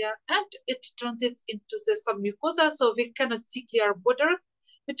propria, and it transits into the submucosa, so we cannot see clear border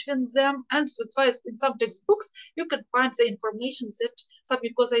between them, and that's why in some textbooks you can find the information that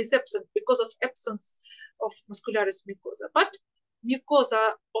submucosa is absent because of absence of muscularis mucosa. But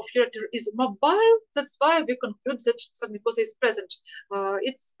mucosa of ureter is mobile, that's why we conclude that submucosa is present.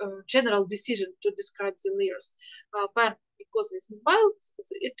 It's a general decision to describe the layers. When mucosa is mobile,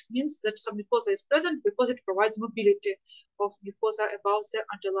 it means that submucosa is present because it provides mobility of mucosa above the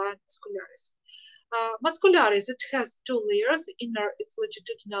underlying muscularis. Muscularis, it has 2 layers. Inner is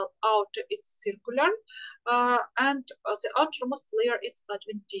longitudinal, outer it's circular, and the outermost layer is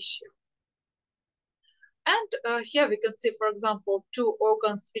adventitia. And here we can see, for example, 2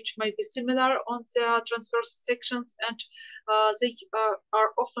 organs which may be similar on their transverse sections, and they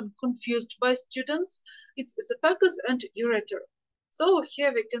are often confused by students. It's esophagus and ureter. So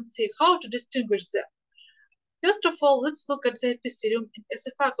here we can see how to distinguish them. First of all, let's look at the epithelium. In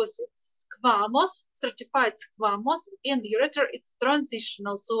esophagus, it's squamous, certified squamous. In ureter, it's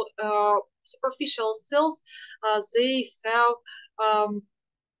transitional. So superficial cells, they have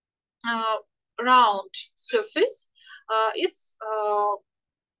round surface. It's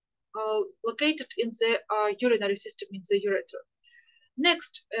located in the urinary system in the ureter.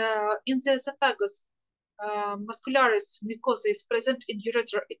 Next, in the esophagus, muscularis mucosa is present. In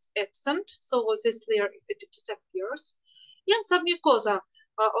ureter, it's absent, so this layer it disappears. In submucosa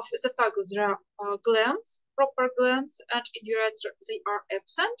of esophagus, there are glands, proper glands, and in ureter they are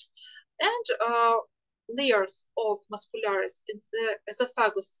absent. And layers of muscularis in the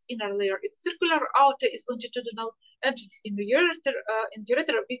esophagus inner layer, its circular, outer is longitudinal, and in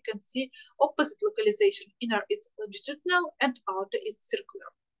ureter we can see opposite localization. Inner is longitudinal and outer is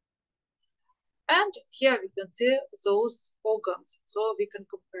circular. And here we can see those organs, so we can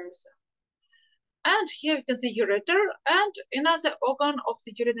compare them. And here we can see ureter, and another organ of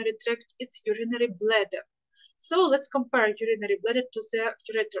the urinary tract, it's urinary bladder. So let's compare urinary bladder to the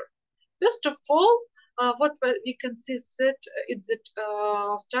ureter. First of all, what we can see is that it's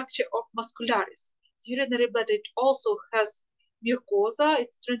the structure of muscularis. Urinary bladder, it also has mucosa,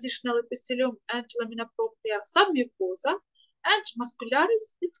 its transitional epithelium and lamina propria, submucosa, and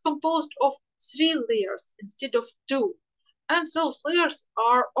muscularis, it's composed of 3 layers instead of 2. And those layers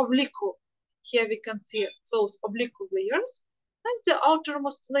are oblique. Here we can see those oblique layers. And the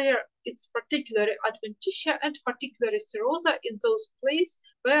outermost layer, it's particularly adventitia and particularly serosa in those places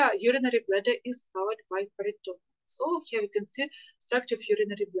where urinary bladder is covered by peritoneum. So here we can see structure of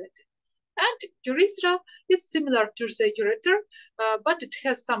urinary bladder. And urethra is similar to the ureter, but it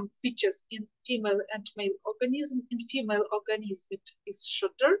has some features in female and male organism. In female organism, it is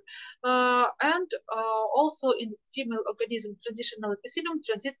shorter, and also in female organism, transitional epithelium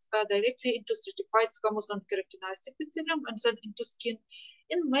transits directly into stratified squamous non-keratinized epithelium and then into skin.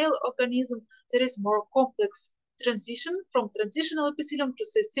 In male organism, there is more complex transition from transitional epithelium to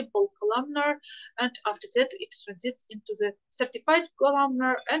the simple columnar, and after that it transits into the certified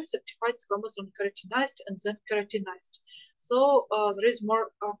columnar and certified squamous non-keratinized and then keratinized. So there is more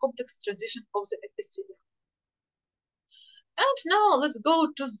complex transition of the epithelium. And now let's go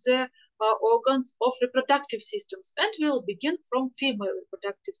to the organs of reproductive systems, and we'll begin from female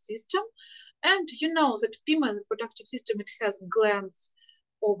reproductive system. And you know that female reproductive system, it has glands,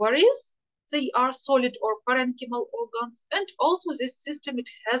 ovaries. They are solid or parenchymal organs, and also this system, it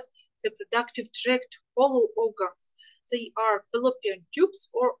has reproductive tract hollow organs. They are fallopian tubes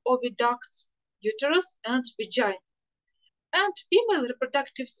or oviducts, uterus, and vagina. And female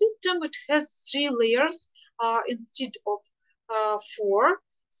reproductive system, it has 3 layers instead of 4.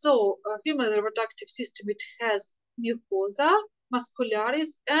 So female reproductive system, it has mucosa,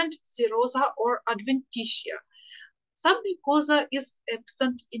 muscularis, and serosa or adventitia. Submucosa is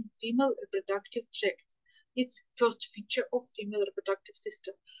absent in female reproductive tract. It's first feature of female reproductive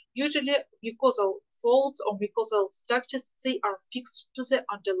system. Usually mucosal folds or mucosal structures, they are fixed to the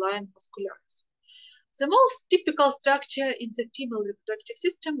underlying muscularis. The most typical structure in the female reproductive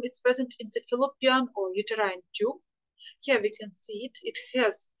system is present in the fallopian or uterine tube. Here we can see it. It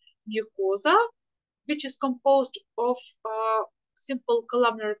has mucosa, which is composed of simple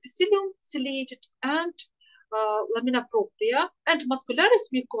columnar epithelium, ciliated, and lamina propria, and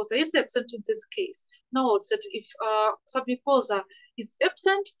muscularis mucosa is absent in this case. Note that if submucosa is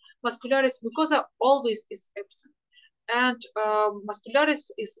absent, muscularis mucosa always is absent. And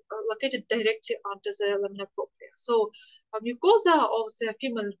muscularis is located directly under the lamina propria. So mucosa of the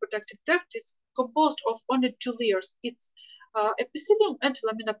female reproductive tract is composed of only 2 layers. It's epithelium and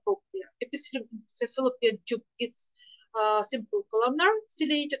lamina propria. Epithelium in the fallopian tube, it's simple columnar,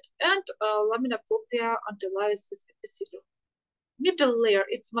 ciliated, and lamina propria underlies this epithelium. Middle layer,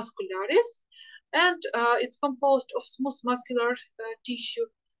 it's muscularis, and it's composed of smooth muscular tissue.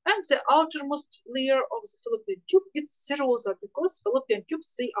 And the outermost layer of the fallopian tube, it's serosa, because fallopian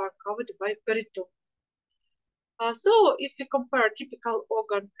tubes, they are covered by peritoneum. So if we compare typical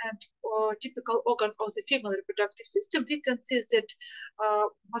organ and typical organ of the female reproductive system, we can see that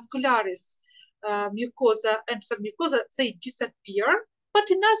muscularis, mucosa, and submucosa, they disappear, but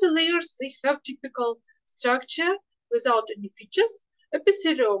in other layers they have typical structure without any features.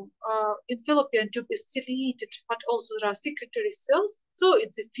 Epithelium in fallopian tube is ciliated, but also there are secretory cells, so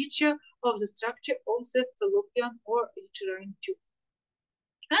it's a feature of the structure of the fallopian or uterine tube.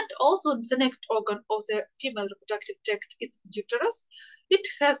 And also the next organ of the female reproductive tract, it's uterus. It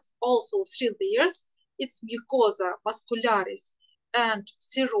has also 3 layers. It's mucosa, muscularis, and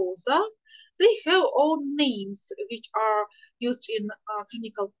serosa. They have own names, which are used in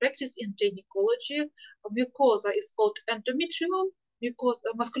clinical practice in gynecology. Mucosa is called endometrium,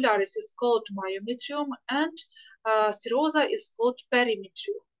 mucosa muscularis is called myometrium, and serosa is called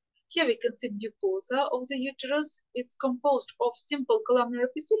perimetrium. Here we can see mucosa of the uterus. It's composed of simple columnar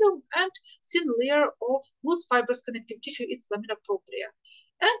epithelium and thin layer of loose fibrous connective tissue. It's lamina propria.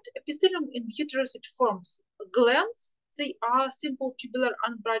 And epithelium in uterus, it forms glands. They are simple tubular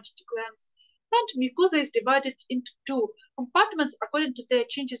unbranched glands. And mucosa is divided into two compartments according to their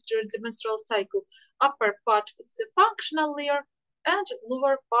changes during the menstrual cycle. Upper part is the functional layer, and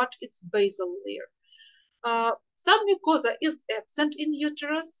lower part is basal layer. Some mucosa is absent in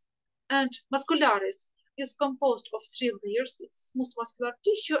uterus, and muscularis is composed of three layers. It's smooth muscular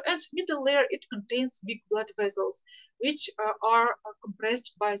tissue, and middle layer it contains big blood vessels, which are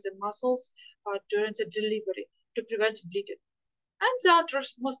compressed by the muscles during the delivery to prevent bleeding. And the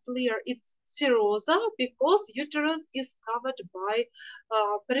outermost layer is serosa because uterus is covered by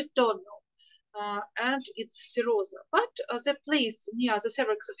peritoneum. And it's serosa. But the place near the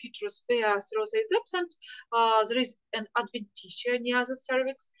cervix of uterus where serosa is absent, there is an adventitia near the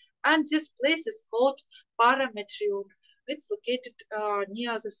cervix, and this place is called parametrium. It's located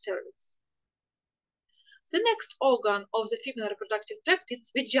near the cervix. The next organ of the female reproductive tract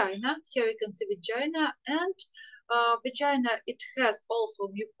is vagina. Here we can see vagina, and vagina it has also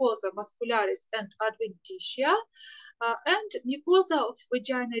mucosa muscularis and adventitia. And mucosa of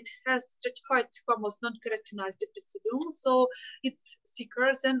vagina, it has stratified squamous non-keratinized epithelium, so it's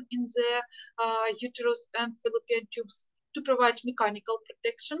thicker than in the uterus and fallopian tubes to provide mechanical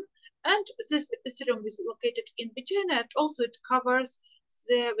protection. And this epithelium is located in vagina, and also it covers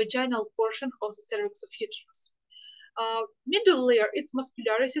the vaginal portion of the cervix of uterus. Middle layer, it's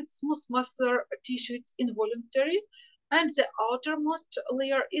muscularis, it's smooth muscular tissue, it's involuntary. And the outermost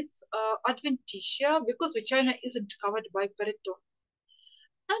layer, it's adventitia because vagina isn't covered by peritoneum.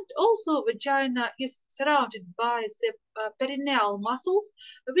 And also vagina is surrounded by the perineal muscles,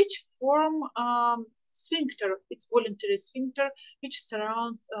 which form sphincter. It's voluntary sphincter which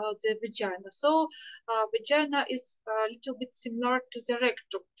surrounds the vagina. So vagina is a little bit similar to the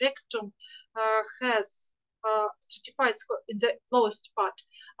rectum. Rectum has stratified in the lowest part.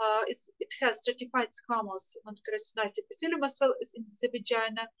 It has stratified squamous non-keratinized epithelium as well as in the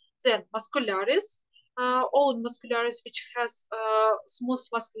vagina. Then muscularis, own muscularis, which has smooth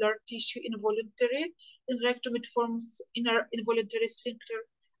muscular tissue involuntary. In rectum, it forms inner involuntary sphincter.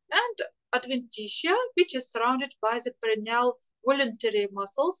 And adventitia, which is surrounded by the perineal voluntary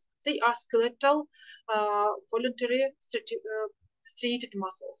muscles. They are skeletal, voluntary striated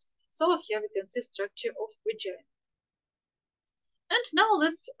muscles. So here we can see structure of vagina. And now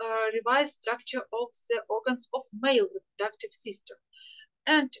let's revise structure of the organs of male reproductive system.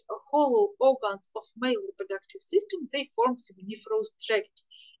 And hollow organs of male reproductive system, they form seminiferous tract.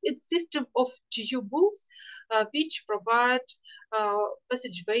 It's system of tubules which provide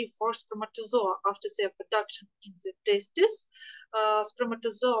passageway for spermatozoa after their production in the testes.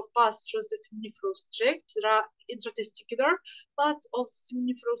 Spermatozoa pass through the seminiferous tract. There are intratesticular parts of the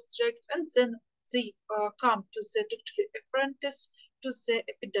seminiferous tract, and then they come to the ductal efferents, to the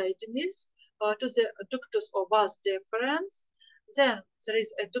epididymis, to the ductus or vas deferens. Then there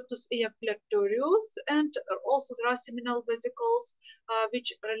is a ductus ejaculatorius, and also there are seminal vesicles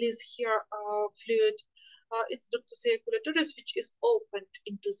which release here fluid. It's ductus ejaculatorius which is opened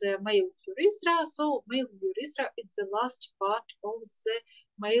into the male urethra. So male urethra is the last part of the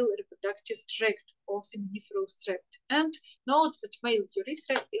male reproductive tract or seminiferous tract. And note that male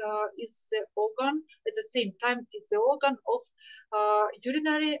urethra is the organ, at the same time it's the organ of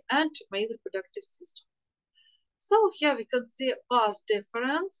urinary and male reproductive system. So here we can see vas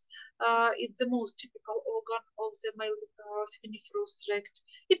deferens. It's the most typical organ of the male seminiferous tract.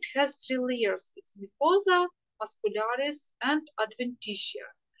 It has three layers. It's mucosa, muscularis, and adventitia.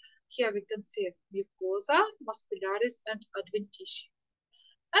 Here we can see mucosa, muscularis, and adventitia.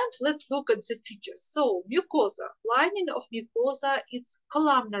 And let's look at the features. So mucosa, lining of mucosa is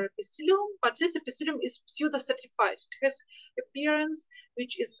columnar epithelium, but this epithelium is pseudostratified. It has appearance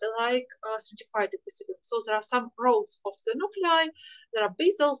which is like stratified epithelium. So there are some rows of the nuclei, there are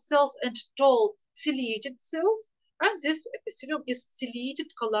basal cells and tall ciliated cells, and this epithelium is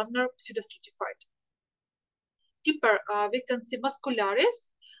ciliated columnar pseudostratified. Deeper, we can see muscularis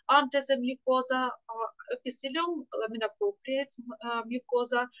under the mucosa epithelium, lamina propria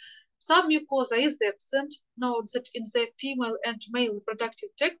mucosa. Some mucosa is absent. Note that in the female and male reproductive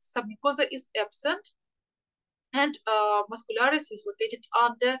tract, some mucosa is absent, and muscularis is located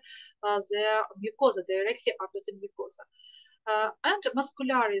under the mucosa, directly under the mucosa. And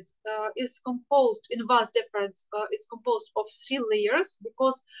muscularis is composed, in vas deferens, is composed of three layers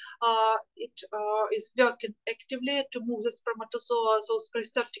because it is working actively to move the spermatozoa. So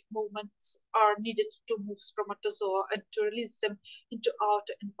peristaltic movements are needed to move spermatozoa and to release them into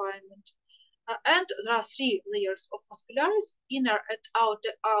outer environment. And there are three layers of muscularis. Inner and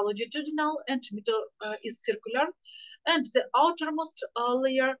outer are longitudinal, and middle is circular. And the outermost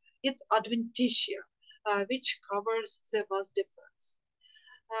layer is adventitia, which covers the vas deferens.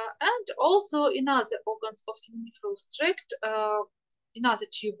 And also in other organs of seminiferous tract, in other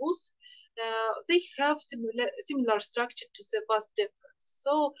tubules, they have similar structure to the vas deferens.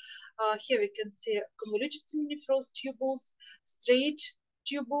 So here we can see convoluted seminiferous tubules, straight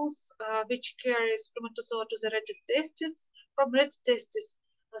tubules which carry spermatozoa to the retic testis. From retic testis,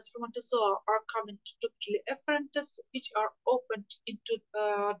 spermatozoa are coming to ductuli efferentes, which are opened into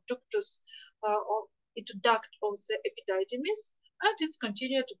ductus or into duct of the epididymis, and it's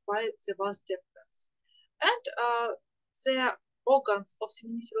continued by the vas deferens. And the organs of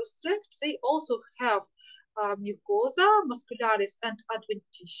seminiferous tract, they also have mucosa, muscularis, and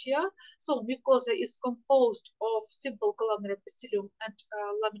adventitia. So mucosa is composed of simple columnar epithelium and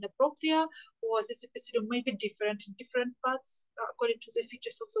lamina propria, or this epithelium may be different in different parts according to the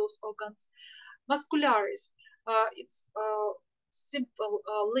features of those organs. Muscularis, it's simple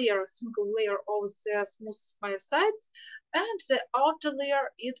layer, single layer of the smooth myocytes, and the outer layer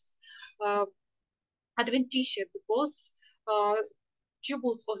is adventitia because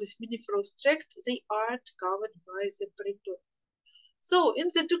tubules of the seminiferous tract, they aren't covered by the peritoneum. So in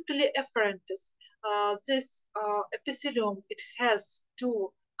the ductuli efferentes, this epithelium, it has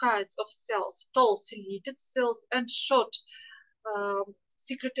two kinds of cells, tall ciliated cells and short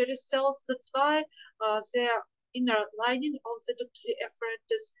secretory cells. That's why the inner lining of the ductuli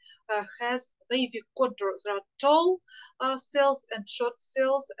efferentes has wavy contour. There are tall cells and short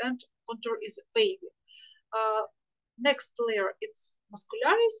cells, and contour is wavy. Next layer is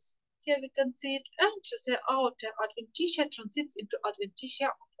muscularis. Here we can see it, and the outer adventitia transits into adventitia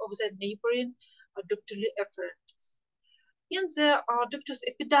of the neighboring ductuli efferentes. In the ductus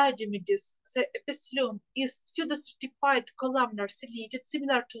epididymitis, the epithelium is pseudostratified columnar ciliated,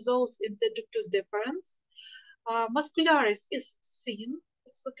 similar to those in the ductus deferens. Muscularis is thin,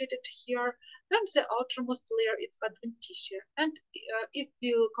 it's located here, and the outermost layer is adventitia. And if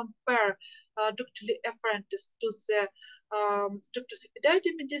we compare ductuli efferentes to the ductus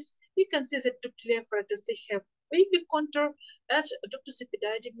epididymitis, we can see that ductuli efferentes, they have wavy contour, and ductus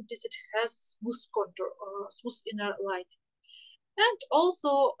epididymitis, it has smooth contour or smooth inner lining. And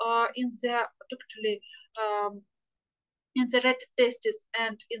also in the ductuli in the retic testis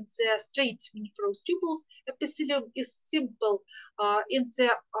and in the straight seminiferous tubules, epithelium is simple. In the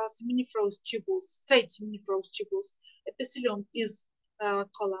seminiferous tubules, straight seminiferous tubules, epithelium is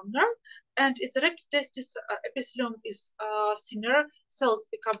columnar, and in the retic testis, epithelium is thinner. Cells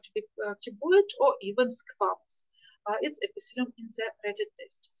become to be cuboid or even squamous. It's epithelium in the retic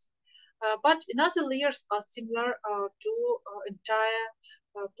testis. But another layers are similar to entire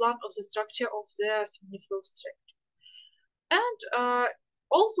plan of the structure of the seminiferous tract. And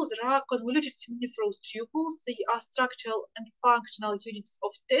also there are convoluted seminiferous tubules. They are structural and functional units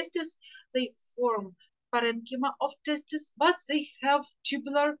of testis. They form parenchyma of testis, but they have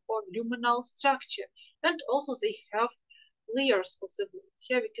tubular or luminal structure, and also they have layers of the wound.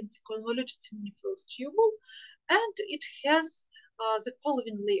 Here we can see convoluted seminiferous tubule, and it has the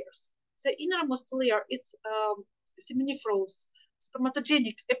following layers. The innermost layer is seminiferous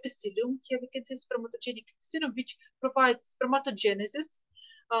spermatogenic epithelium. Here we can see spermatogenic epithelium, which provides spermatogenesis.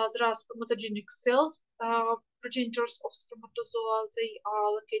 There are spermatogenic cells, progenitors of spermatozoa. They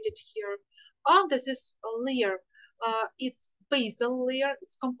are located here. Under this layer, it's basal layer.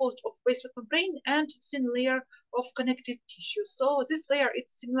 It's composed of basement membrane and thin layer of connective tissue. So this layer is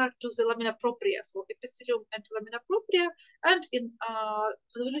similar to the lamina propria, so epithelium and lamina propria. And in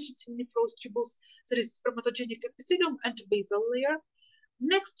convoluted seminiferous tubules, there is spermatogenic epithelium and basal layer.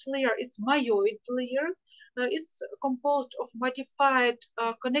 Next layer is myoid layer. It's composed of modified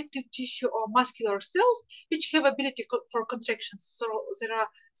connective tissue or muscular cells, which have ability for contractions. So there are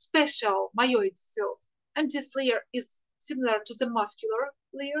special myoid cells, and this layer is similar to the muscular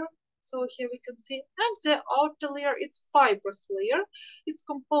layer. So here we can see, and the outer layer is fibrous layer. It's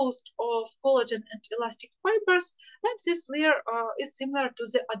composed of collagen and elastic fibers, and this layer is similar to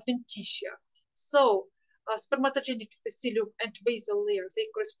the adventitia. So spermatogenic epithelium and basal layer, they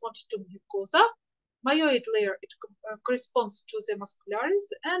correspond to mucosa, Myoid layer, it corresponds to the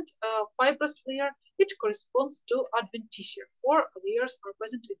muscularis, and fibrous layer, it corresponds to adventitia. 4 layers are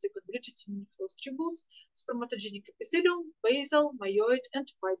present in the convoluted seminiferous tubules, spermatogenic epithelium, basal, myoid,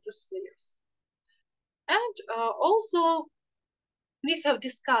 and fibrous layers. And also, we have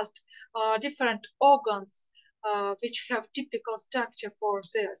discussed different organs which have typical structure for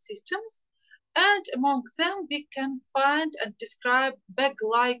their systems. And among them, we can find and describe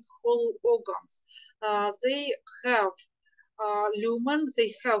bag-like hollow organs. They have lumen,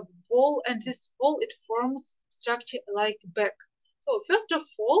 they have wall, and this wall, it forms structure like bag. So first of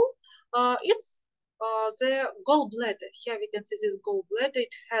all, it's the gallbladder. Here we can see this gallbladder.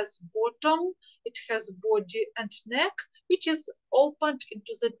 It has bottom, it has body and neck, which is opened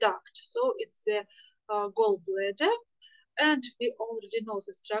into the duct. So it's the gallbladder. And we already know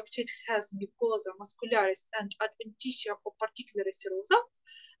the structure. It has mucosa muscularis and adventitia or particularly serosa.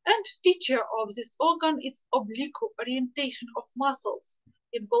 And feature of this organ is oblique orientation of muscles.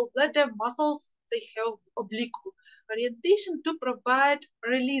 In gallbladder, muscles, they have oblique orientation to provide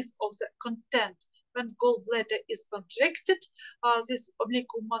release of the content. When gallbladder is contracted, these oblique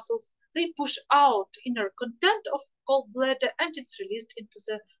muscles, they push out inner content of gallbladder and it's released into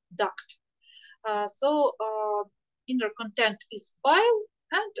the duct. Inner content is bile,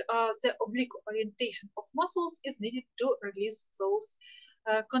 and the oblique orientation of muscles is needed to release those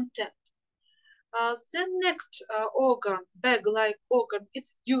content. The next organ, bag-like organ,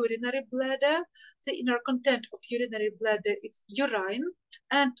 is urinary bladder. The inner content of urinary bladder is urine,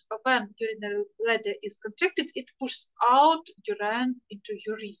 and when urinary bladder is contracted, it pushes out urine into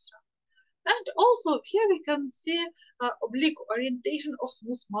urethra. And also here we can see oblique orientation of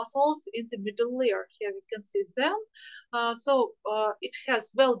smooth muscles in the middle layer. Here we can see them. It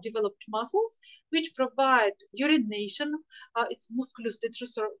has well-developed muscles which provide urination. It's musculus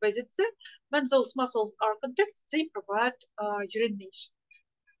detrusor vesicae. When those muscles are contracted, they provide urination.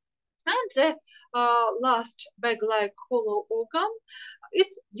 And the last bag-like hollow organ,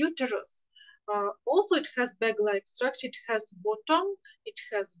 it's uterus. Also, it has bag-like structure. It has bottom, it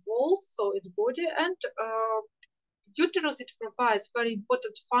has walls, so its body, and uterus, it provides very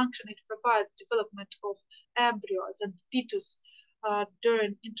important function. It provides development of embryos and fetus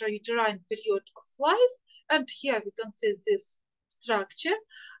during intrauterine period of life. And here we can see this structure.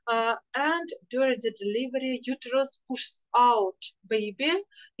 And during the delivery, uterus pushes out baby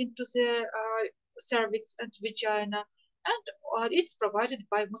into the cervix and vagina, and it's provided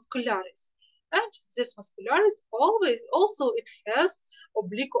by muscularis. And this muscularis also it has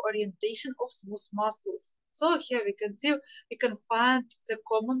oblique orientation of smooth muscles. So here we can see, we can find the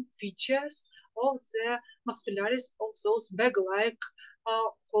common features of the muscularis of those bag-like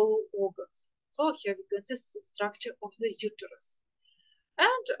hollow organs. So here we can see the structure of the uterus.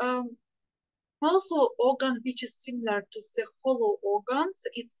 And also organ which is similar to the hollow organs,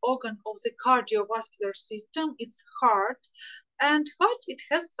 it's organ of the cardiovascular system, it's heart. And heart, it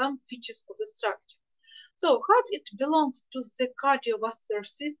has some features of the structure. So heart, it belongs to the cardiovascular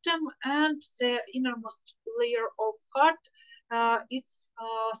system, and the innermost layer of heart, it's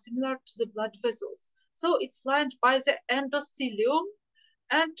similar to the blood vessels. So it's lined by the endothelium,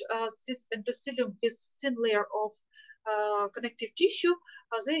 and this endothelium with thin layer of connective tissue,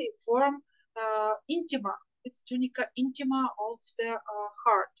 they form intima. It's tunica intima of the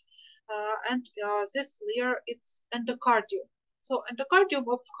heart. And this layer, it's endocardium. So endocardium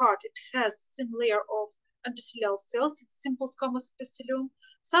of heart, it has thin layer of endothelial cells, it's simple squamous epithelium,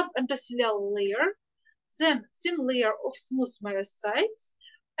 subendothelial layer, then thin layer of smooth myocytes,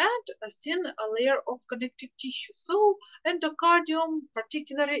 and a thin layer of connective tissue. So endocardium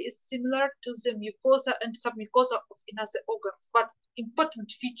particularly is similar to the mucosa and submucosa of another organs, but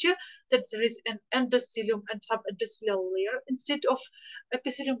important feature that there is an endothelium and subendothelial layer instead of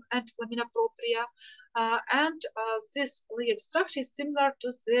epithelium and lamina propria, and this layered structure is similar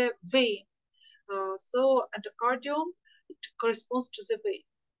to the vein. So endocardium, it corresponds to the vein.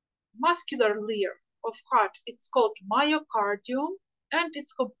 Muscular layer of heart, it's called myocardium, and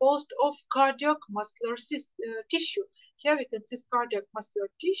it's composed of cardiac muscular tissue. Here we can see cardiac muscular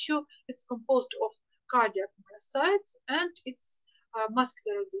tissue. It's composed of cardiac myocytes, and it's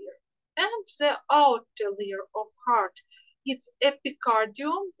muscular layer. And the outer layer of heart, it's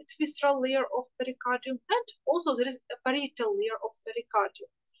epicardium, it's visceral layer of pericardium, and also there is a parietal layer of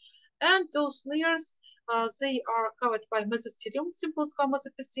pericardium. And those layers, they are covered by mesothelium, simple squamous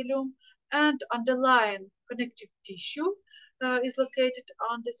epithelium, and underlying connective tissue is located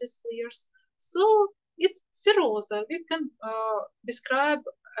under these layers. So it's serosa. We can describe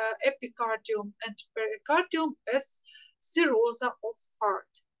epicardium and pericardium as serosa of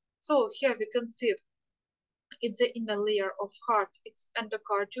heart. So here we can see It's the inner layer of heart. It's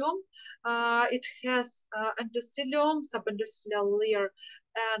endocardium. It has endothelium, subendothelial layer,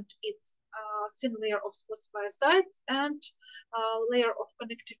 and its thin layer of sphosphiocytes and layer of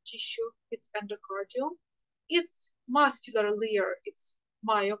connective tissue. It's endocardium. Its muscular layer. It's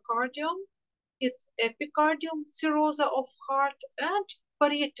myocardium. Its epicardium, serosa of heart, and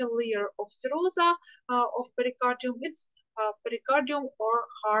parietal layer of serosa of pericardium. It's pericardium or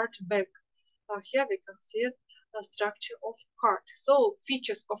heart bag. Here we can see the structure of heart. So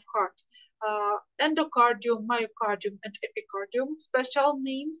features of heart. Endocardium, myocardium, and epicardium, special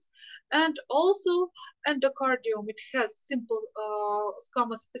names. And also endocardium, it has simple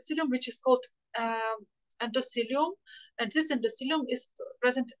squamous epithelium, which is called endothelium. And this endothelium is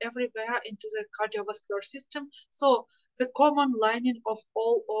present everywhere into the cardiovascular system. So the common lining of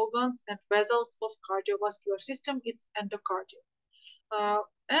all organs and vessels of cardiovascular system is endocardium.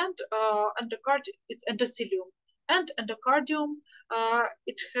 And endocardium, it's endothelium. And endocardium,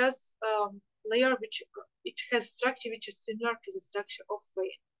 it has layer which it has structure which is similar to the structure of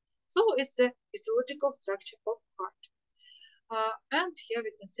vein. So it's the histological structure of heart. And here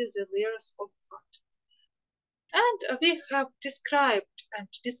we can see the layers of heart. And we have described and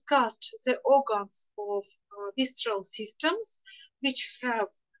discussed the organs of visceral systems, which have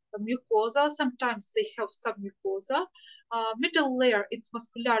mucosa. Sometimes they have submucosa. Middle layer, it's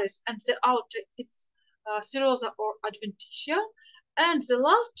muscularis, and the outer, it's serosa or adventitia. And the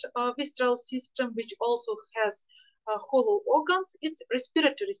last visceral system, which also has hollow organs, it's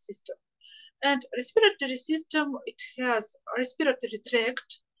respiratory system. And respiratory system, it has respiratory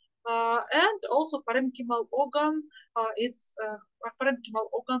tract, and also parenchymal organ. Its parenchymal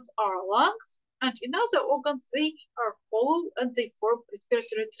organs are lungs, and in other organs they are hollow and they form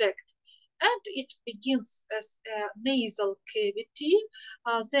respiratory tract. And it begins as a nasal cavity,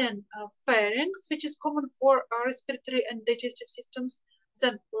 then pharynx, which is common for respiratory and digestive systems,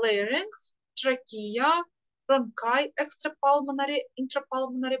 then larynx, trachea, bronchi, extrapulmonary,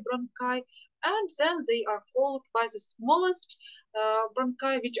 intrapulmonary bronchi, and then they are followed by the smallest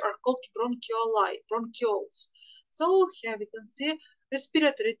bronchi, which are called bronchioles. So here we can see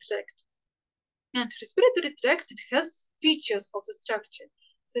respiratory tract. And respiratory tract, it has features of the structure.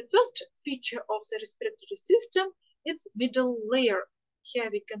 The first feature of the respiratory system is middle layer. Here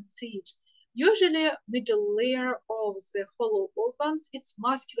we can see it. Usually, middle layer of the hollow organs, it's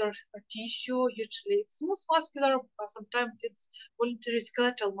muscular tissue. Usually, it's smooth muscular. Sometimes it's voluntary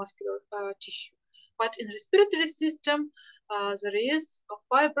skeletal muscular tissue. But in respiratory system, there is a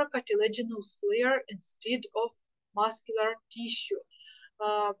fibrocartilaginous layer instead of muscular tissue.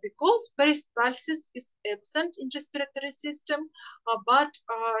 Because peristalsis is absent in respiratory system, but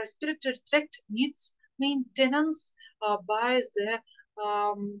respiratory tract needs maintenance by the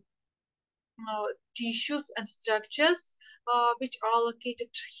tissues and structures which are located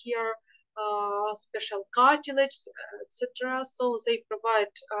here, special cartilage, etc. So they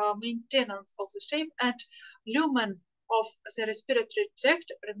provide maintenance of the shape, and lumen of the respiratory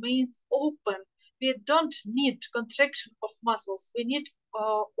tract remains open. We don't need contraction of muscles. We need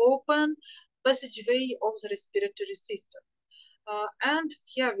open passageway of the respiratory system. And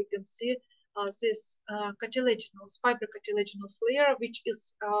here we can see this cartilaginous, fibrocartilaginous layer, which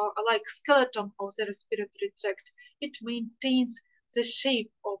is like skeleton of the respiratory tract. It maintains the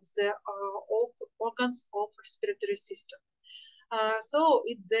shape of the organs of respiratory system. So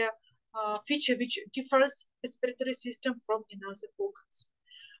it's a feature which differs respiratory system from another organs.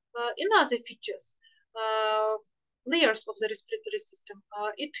 In other features, layers of the respiratory system,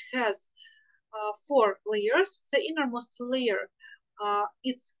 it has 4 layers. The innermost layer,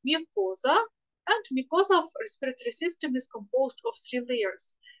 it's mucosa, and mucosa of respiratory system is composed of 3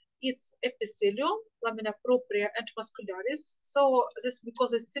 layers. It's epithelium, lamina propria, and muscularis. So this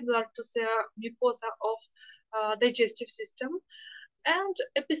mucosa is similar to the mucosa of digestive system. And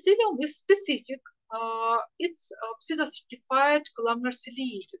epithelium is specific. It's pseudostratified columnar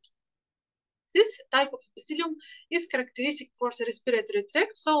ciliated. This type of epithelium is characteristic for the respiratory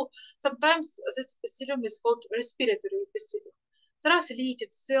tract, so sometimes this epithelium is called respiratory epithelium. There are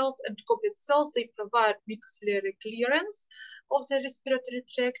ciliated cells and goblet cells. They provide mucociliary clearance of the respiratory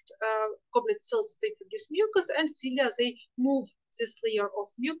tract. Goblet cells, they produce mucus, and cilia, they move this layer of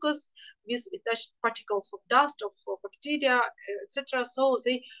mucus with attached particles of dust, of bacteria, etc. So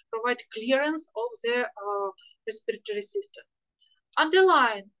they provide clearance of the respiratory system.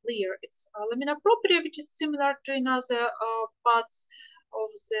 Underlying layer, it's lamina propria, which is similar to another parts of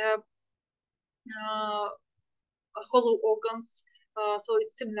the hollow organs. So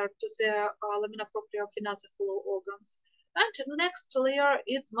it's similar to the lamina propria of another hollow organs. And the next layer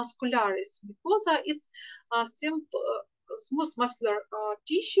is muscularis mucosa. It's a simple, smooth muscular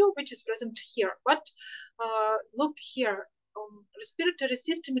tissue which is present here. But look here, respiratory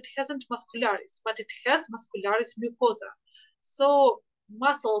system, it hasn't muscularis, but it has muscularis mucosa. So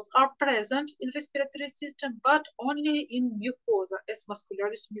muscles are present in respiratory system, but only in mucosa as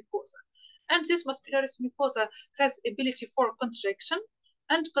muscularis mucosa. And this muscularis mucosa has ability for contraction,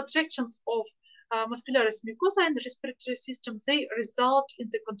 and contractions of muscularis mucosa and the respiratory system, they result in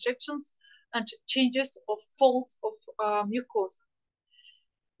the contractions and changes of folds of mucosa.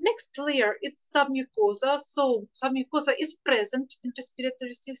 Next layer is submucosa. So submucosa is present in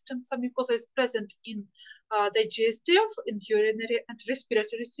respiratory system. Submucosa is present in digestive, in urinary and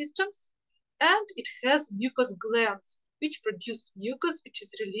respiratory systems. And it has mucous glands, which produce mucus, which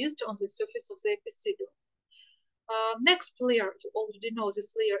is released on the surface of the epithelium. Next layer, you already know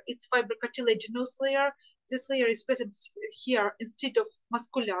this layer, it's fibrocartilaginous layer. This layer is present here instead of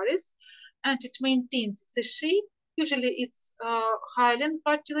muscularis, and it maintains the shape. Usually it's hyaline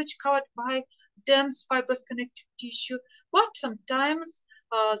cartilage covered by dense fibrous connective tissue, but sometimes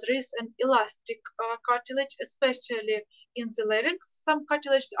there is an elastic cartilage, especially in the larynx. Some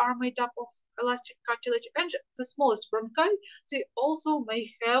cartilages are made up of elastic cartilage, and the smallest bronchi, they also may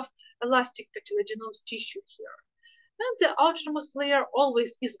have elastic cartilaginous tissue here. And the outermost layer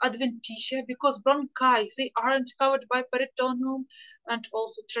always is adventitia because bronchi, they aren't covered by peritoneum, and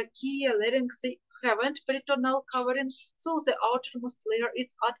also trachea, larynx, they haven't peritoneal covering, so the outermost layer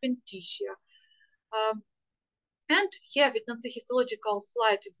is adventitia. Um, and here we can see histological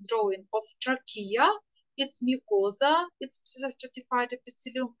slide, it's drawing of trachea, its mucosa, its stratified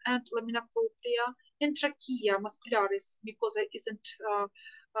epithelium and lamina propria. In trachea, muscularis mucosa isn't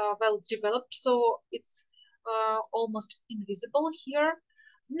well developed, so it's almost invisible here.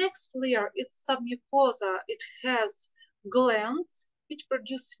 Next layer, it's submucosa. It has glands which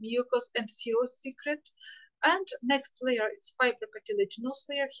produce mucus and serous secret. And next layer, it's fibrocartilaginous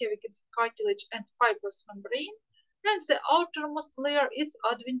layer. Here we can see cartilage and fibrous membrane. And the outermost layer is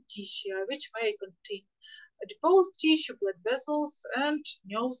adventitia, which may contain adipose tissue, blood vessels, and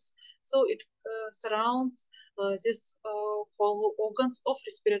nerves. So it surrounds these whole organs of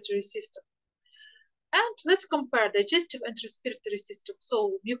respiratory system. And let's compare digestive and respiratory system.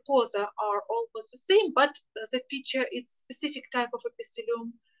 So mucosa are almost the same, but the feature is specific type of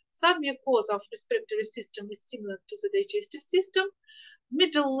epithelium. Some mucosa of respiratory system is similar to the digestive system.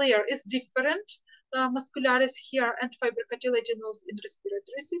 Middle layer is different, muscularis here and fibrocartilaginous in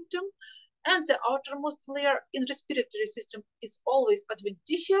respiratory system. And the outermost layer in respiratory system is always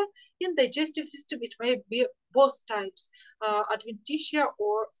adventitia. In digestive system, it may be both types, adventitia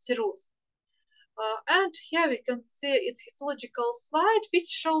or serosa. And here we can see its histological slide, which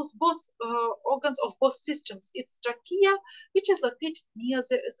shows both organs of both systems. It's trachea, which is located near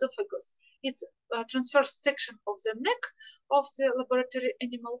the esophagus. It's a transverse section of the neck of the laboratory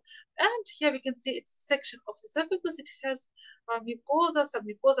animal. And here we can see it's section of the esophagus. It has mucosa,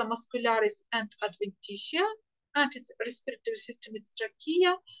 submucosa, muscularis, and adventitia. And its respiratory system is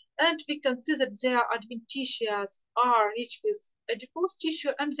trachea. And we can see that their adventitias are rich with adipose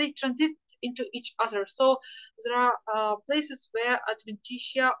tissue, and they transit into each other. So there are places where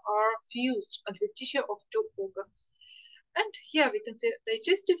adventitia are fused, adventitia of two organs. And here we can see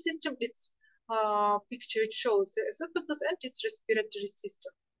digestive system. Its picture, it shows the esophagus and its respiratory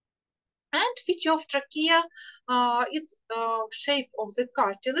system. And feature of trachea, its shape of the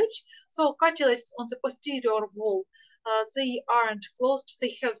cartilage. So cartilage on the posterior wall, they aren't closed,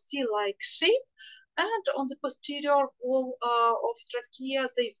 they have C-like shape. And on the posterior wall of trachea,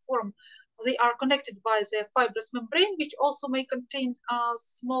 they are connected by the fibrous membrane, which also may contain a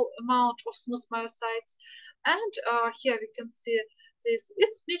small amount of smooth myocytes. And here we can see this.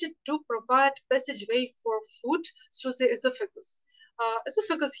 It's needed to provide passageway for food through the esophagus.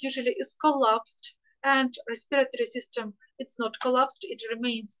 Esophagus usually is collapsed, and respiratory system, it's not collapsed, it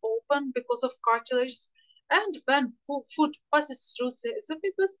remains open because of cartilage. And when food passes through the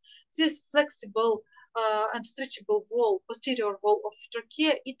esophagus, this flexible and stretchable wall, posterior wall of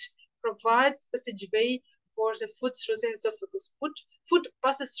trachea, it provides passageway for the food through the esophagus. Food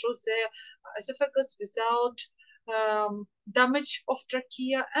passes through the esophagus without damage of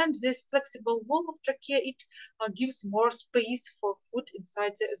trachea, and this flexible wall of trachea, it gives more space for food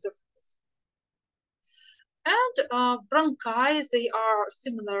inside the esophagus. And bronchi, they are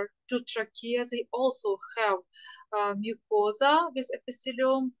similar to trachea. They also have mucosa with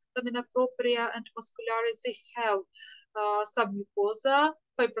epithelium, lamina propria, and muscularis. They have submucosa,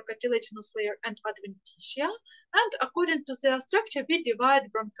 fibrocartilaginous layer, and adventitia. And according to their structure, we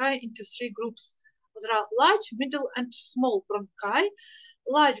divide bronchi into three groups: there are large, middle, and small bronchi.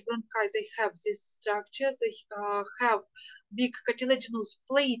 Large bronchi, they have this structure. They have big cartilaginous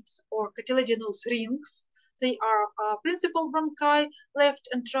plates or cartilaginous rings. They are principal bronchi, left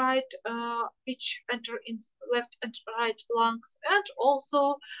and right, which enter in left and right lungs, and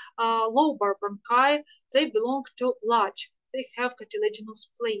also lobar bronchi. They belong to large. They have cartilaginous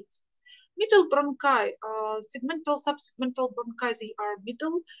plates. Middle bronchi, segmental, subsegmental bronchi, they are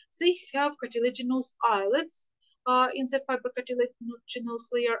middle. They have cartilaginous eyelids in the fibrocartilaginous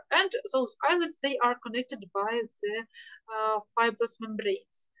layer, and those eyelids, they are connected by the fibrous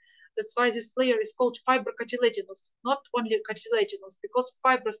membranes. That's why this layer is called fibrocartilaginous, not only cartilaginous, because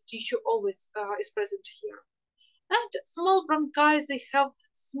fibrous tissue always is present here. And small bronchi, they have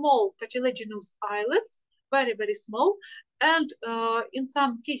small cartilaginous eyelids, very, very small. And in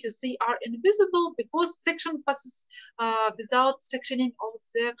some cases, they are invisible because section passes without sectioning of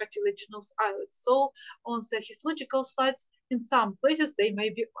the cartilaginous eyelids. So on the histological slides, in some places, they may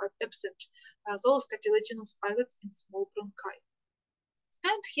be absent, those cartilaginous eyelids in small bronchi.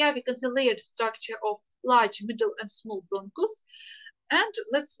 And here we can see layered structure of large, middle, and small bronchus. And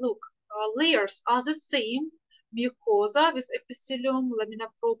let's look. Layers are the same: mucosa with epithelium, lamina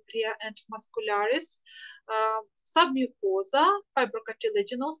propria, and muscularis, submucosa,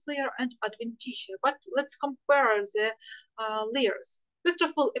 fibrocartilaginous layer, and adventitia. But let's compare the layers. First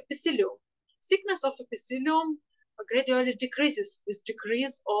of all, epithelium. Thickness of epithelium gradually decreases with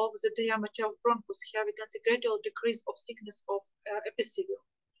decrease of the diameter of bronchus. Here we can see gradual decrease of thickness of epithelium.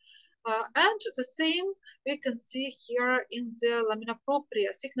 And the same we can see here in the lamina propria.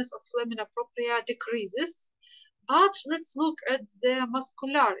 Thickness of lamina propria decreases. But let's look at the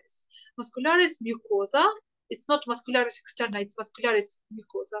muscularis. Muscularis mucosa, it's not muscularis externa, it's muscularis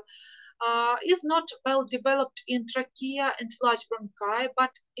mucosa, is not well developed in trachea and large bronchi, but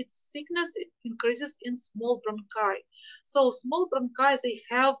its thickness increases in small bronchi. So small bronchi, they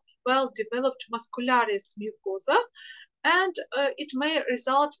have well developed muscularis mucosa, and it may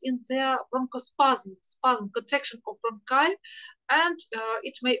result in the bronchospasm, contraction of bronchi, and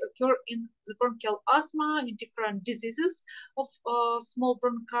it may occur in the bronchial asthma, in different diseases of small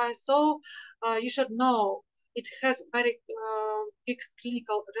bronchi. So you should know it has very big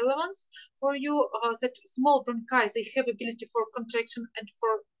clinical relevance for you that small bronchi, they have ability for contraction and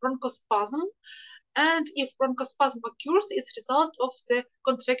for bronchospasm. And if bronchospasm occurs, it's result of the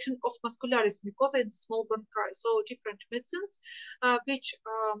contraction of muscularis mucosa in small bronchi. So different medicines which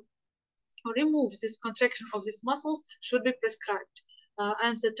remove this contraction of these muscles should be prescribed.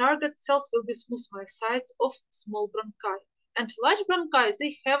 And the target cells will be smooth myocytes of small bronchi. And large bronchi,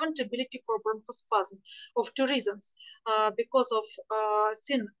 they have an ability for bronchospasm of two reasons. Because of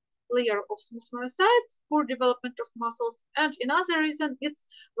thin layer of smooth myocytes, poor development of muscles, and another reason, it's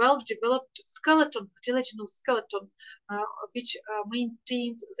well-developed skeleton, cartilaginous skeleton, which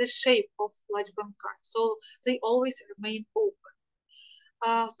maintains the shape of large bronchi. So they always remain open.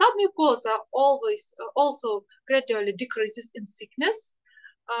 Submucosa always also gradually decreases in thickness.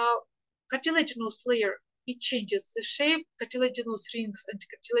 Cartilaginous layer, it changes the shape. Cartilaginous rings and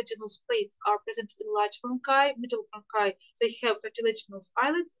cartilaginous plates are present in large bronchi. Middle bronchi, they have cartilaginous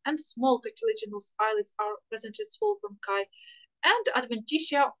eyelids, and small cartilaginous eyelids are present in small bronchi. And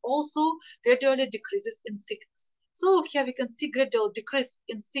adventitia also gradually decreases in thickness. So here we can see gradual decrease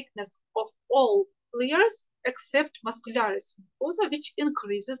in thickness of all layers except muscularis mucosa, which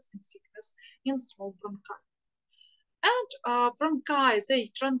increases in thickness in small bronchi. And bronchi, they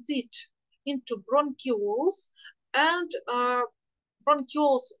transit into bronchioles, and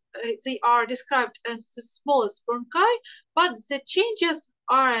bronchioles, they are described as the smallest bronchi, but the changes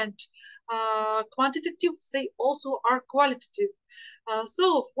aren't quantitative, they also are qualitative.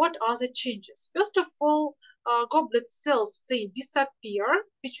 So what are the changes? First of all, goblet cells, they disappear,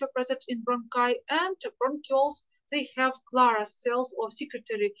 which were present in bronchi, and bronchioles, they have Clara cells or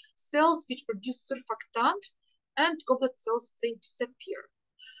secretory cells which produce surfactant, and goblet cells, they disappear.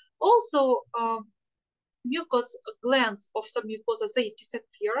 Also, mucous glands of submucosa, they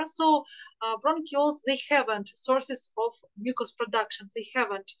disappear. So bronchioles, they haven't sources of mucus production. They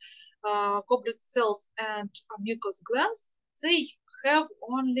haven't goblet cells and mucous glands. They have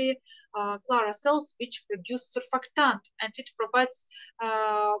only Clara cells which produce surfactant, and it provides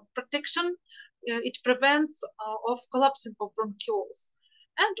protection. It prevents of collapsing of bronchioles.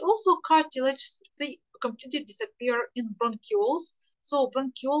 And also cartilage, they completely disappear in bronchioles. So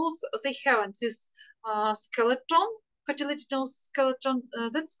bronchioles, they haven't this skeleton, cartilaginous skeleton.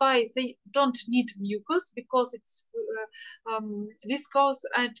 That's why they don't need mucus, because it's viscous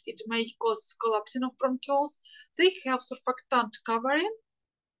and it may cause collapsing of bronchioles. They have surfactant covering,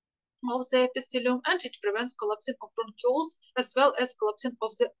 of the epithelium, and it prevents collapsing of bronchioles as well as collapsing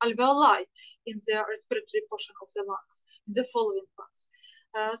of the alveoli in the respiratory portion of the lungs in the following parts.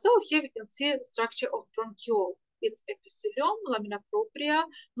 So here we can see the structure of bronchiole. It's epithelium, lamina propria,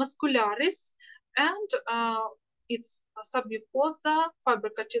 muscularis, and its submucosa,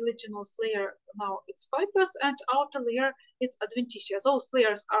 fibrocartilaginous layer, now it's fibrous, and outer layer is adventitious. Those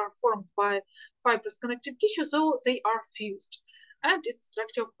layers are formed by fibrous connective tissue, so they are fused. And its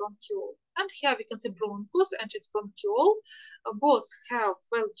structure of bronchiole. And here we can see bronchus and its bronchiole. Both have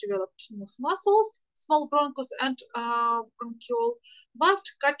well-developed smooth muscles, small bronchus and bronchiole, but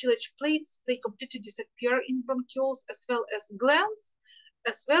cartilage plates, they completely disappear in bronchioles, as well as glands,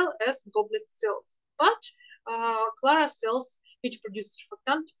 as well as goblet cells. But Clara cells, which produce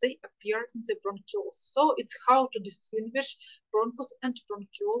surfactant, they appear in the bronchioles. So it's how to distinguish bronchus and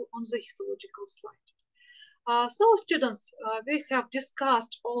bronchiole on the histological slide. So students, we have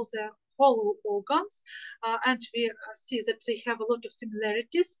discussed all the hollow organs, and we see that they have a lot of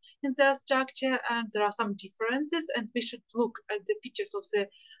similarities in their structure, and there are some differences, and we should look at the features of the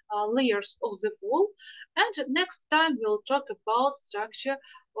layers of the wall. And next time we'll talk about structure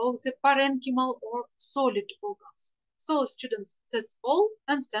of the parenchymal or solid organs. So students, that's all,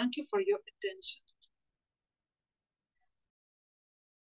 and thank you for your attention.